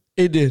 17.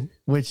 It did,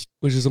 which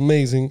is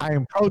amazing. I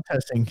am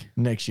protesting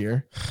next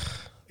year.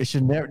 It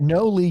should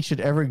no league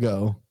should ever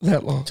go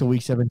that long to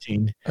week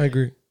 17. I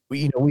agree.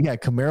 We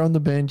had Camaro on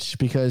the bench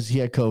because he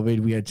had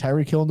COVID. We had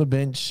Tyreek Hill on the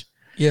bench.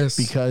 Yes,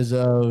 because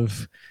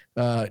of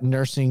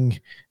nursing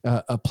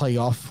a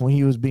playoff when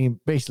he was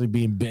basically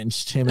being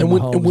benched. Him and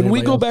when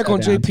we go back on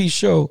JP's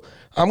show,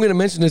 I'm going to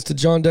mention this to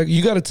John Decker.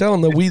 You got to tell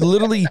him that we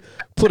literally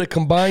put a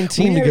combined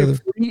team together,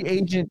 a free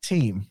agent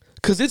team.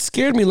 Because it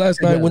scared me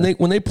last night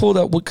when they pulled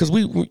out, because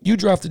you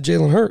drafted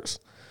Jalen Hurts.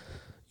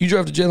 You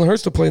drafted Jalen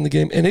Hurts to play in the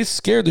game, and it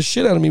scared the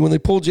shit out of me when they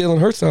pulled Jalen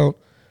Hurts out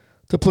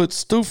to put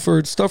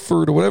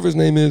Stufford, or whatever his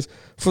name is,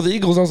 for the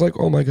Eagles. I was like,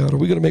 oh my God, are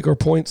we going to make our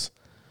points?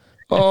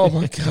 Oh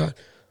my God.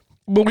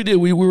 But we did.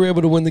 We were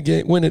able to win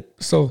it.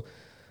 So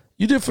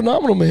you did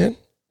phenomenal, man.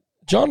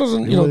 John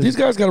doesn't, these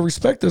guys got to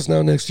respect us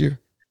now next year.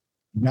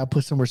 You got to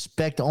put some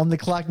respect on the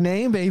clock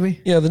name,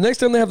 baby. Yeah, the next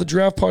time they have the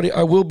draft party,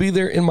 I will be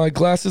there in my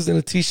glasses and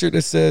a T-shirt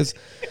that says,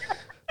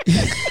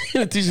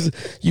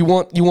 you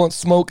want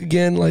smoke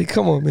again? Like,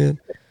 come on, man.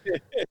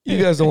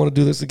 You guys don't want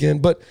to do this again.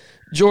 But,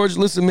 George,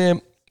 listen,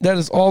 man, that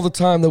is all the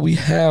time that we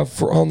have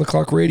for On the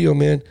Clock Radio,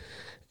 man.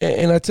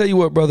 And I tell you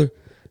what, brother,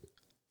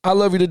 I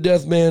love you to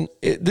death, man.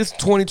 This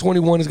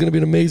 2021 is going to be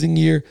an amazing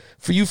year.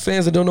 For you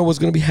fans that don't know what's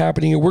going to be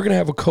happening, we're going to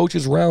have a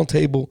coaches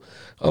roundtable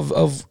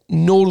of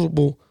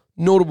notable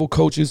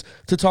coaches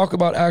to talk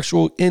about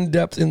actual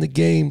in-depth in the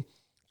game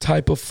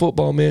type of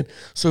football, man.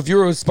 So if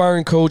you're an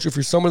aspiring coach, if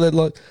you're someone that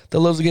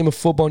loves the game of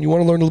football and you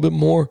want to learn a little bit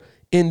more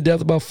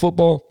in-depth about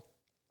football,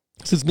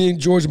 since me and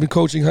George have been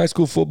coaching high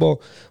school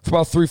football for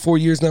about 3-4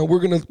 years now,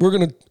 we're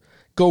gonna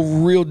go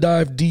real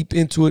dive deep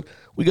into it.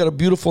 We got a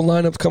beautiful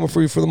lineup coming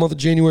for you for the month of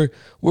January.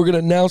 We're gonna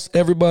announce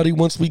everybody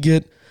once we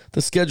get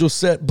the schedule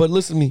set. But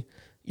listen to me,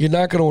 you're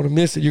not gonna want to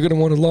miss it. You're gonna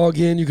want to log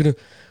in. Do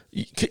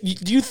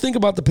you think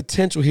about the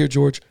potential here,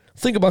 George?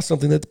 Think about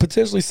something that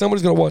potentially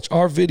somebody's gonna watch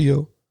our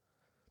video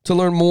to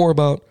learn more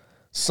about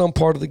some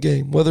part of the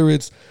game, whether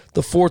it's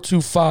the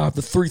 4-2-5,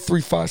 the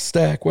 3-3-5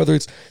 stack, whether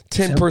it's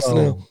 10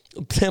 personnel,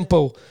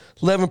 tempo,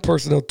 11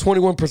 personnel,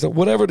 21 personnel,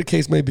 whatever the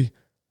case may be.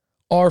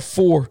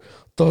 R4,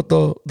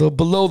 the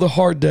below the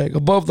hard deck,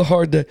 above the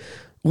hard deck,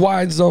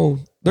 wide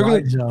zone.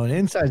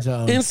 Inside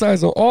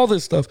zone, all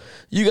this stuff.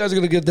 You guys are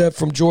going to get that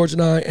from George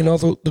and I, and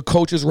also the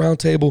coaches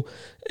roundtable,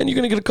 and you're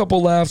going to get a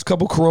couple laughs, a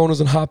couple Coronas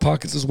and Hot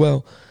Pockets as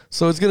well.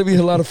 So it's going to be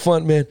a lot of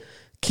fun, man.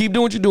 Keep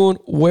doing what you're doing.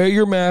 Wear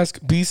your mask.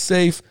 Be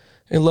safe.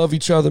 And love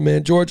each other,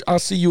 man. George, I'll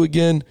see you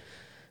again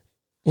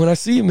when I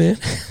see you, man.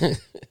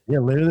 Yeah,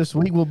 later this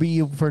week we'll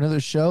be for another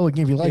show.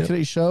 Again, if you like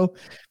today's show,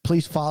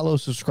 please follow,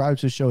 subscribe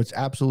to the show. It's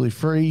absolutely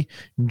free.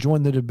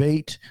 Join the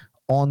debate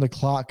on the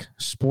clock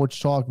sports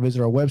talk.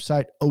 Visit our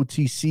website,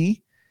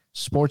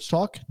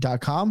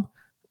 otcsportstalk.com.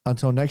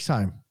 Until next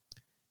time,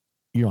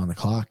 you're on the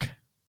clock.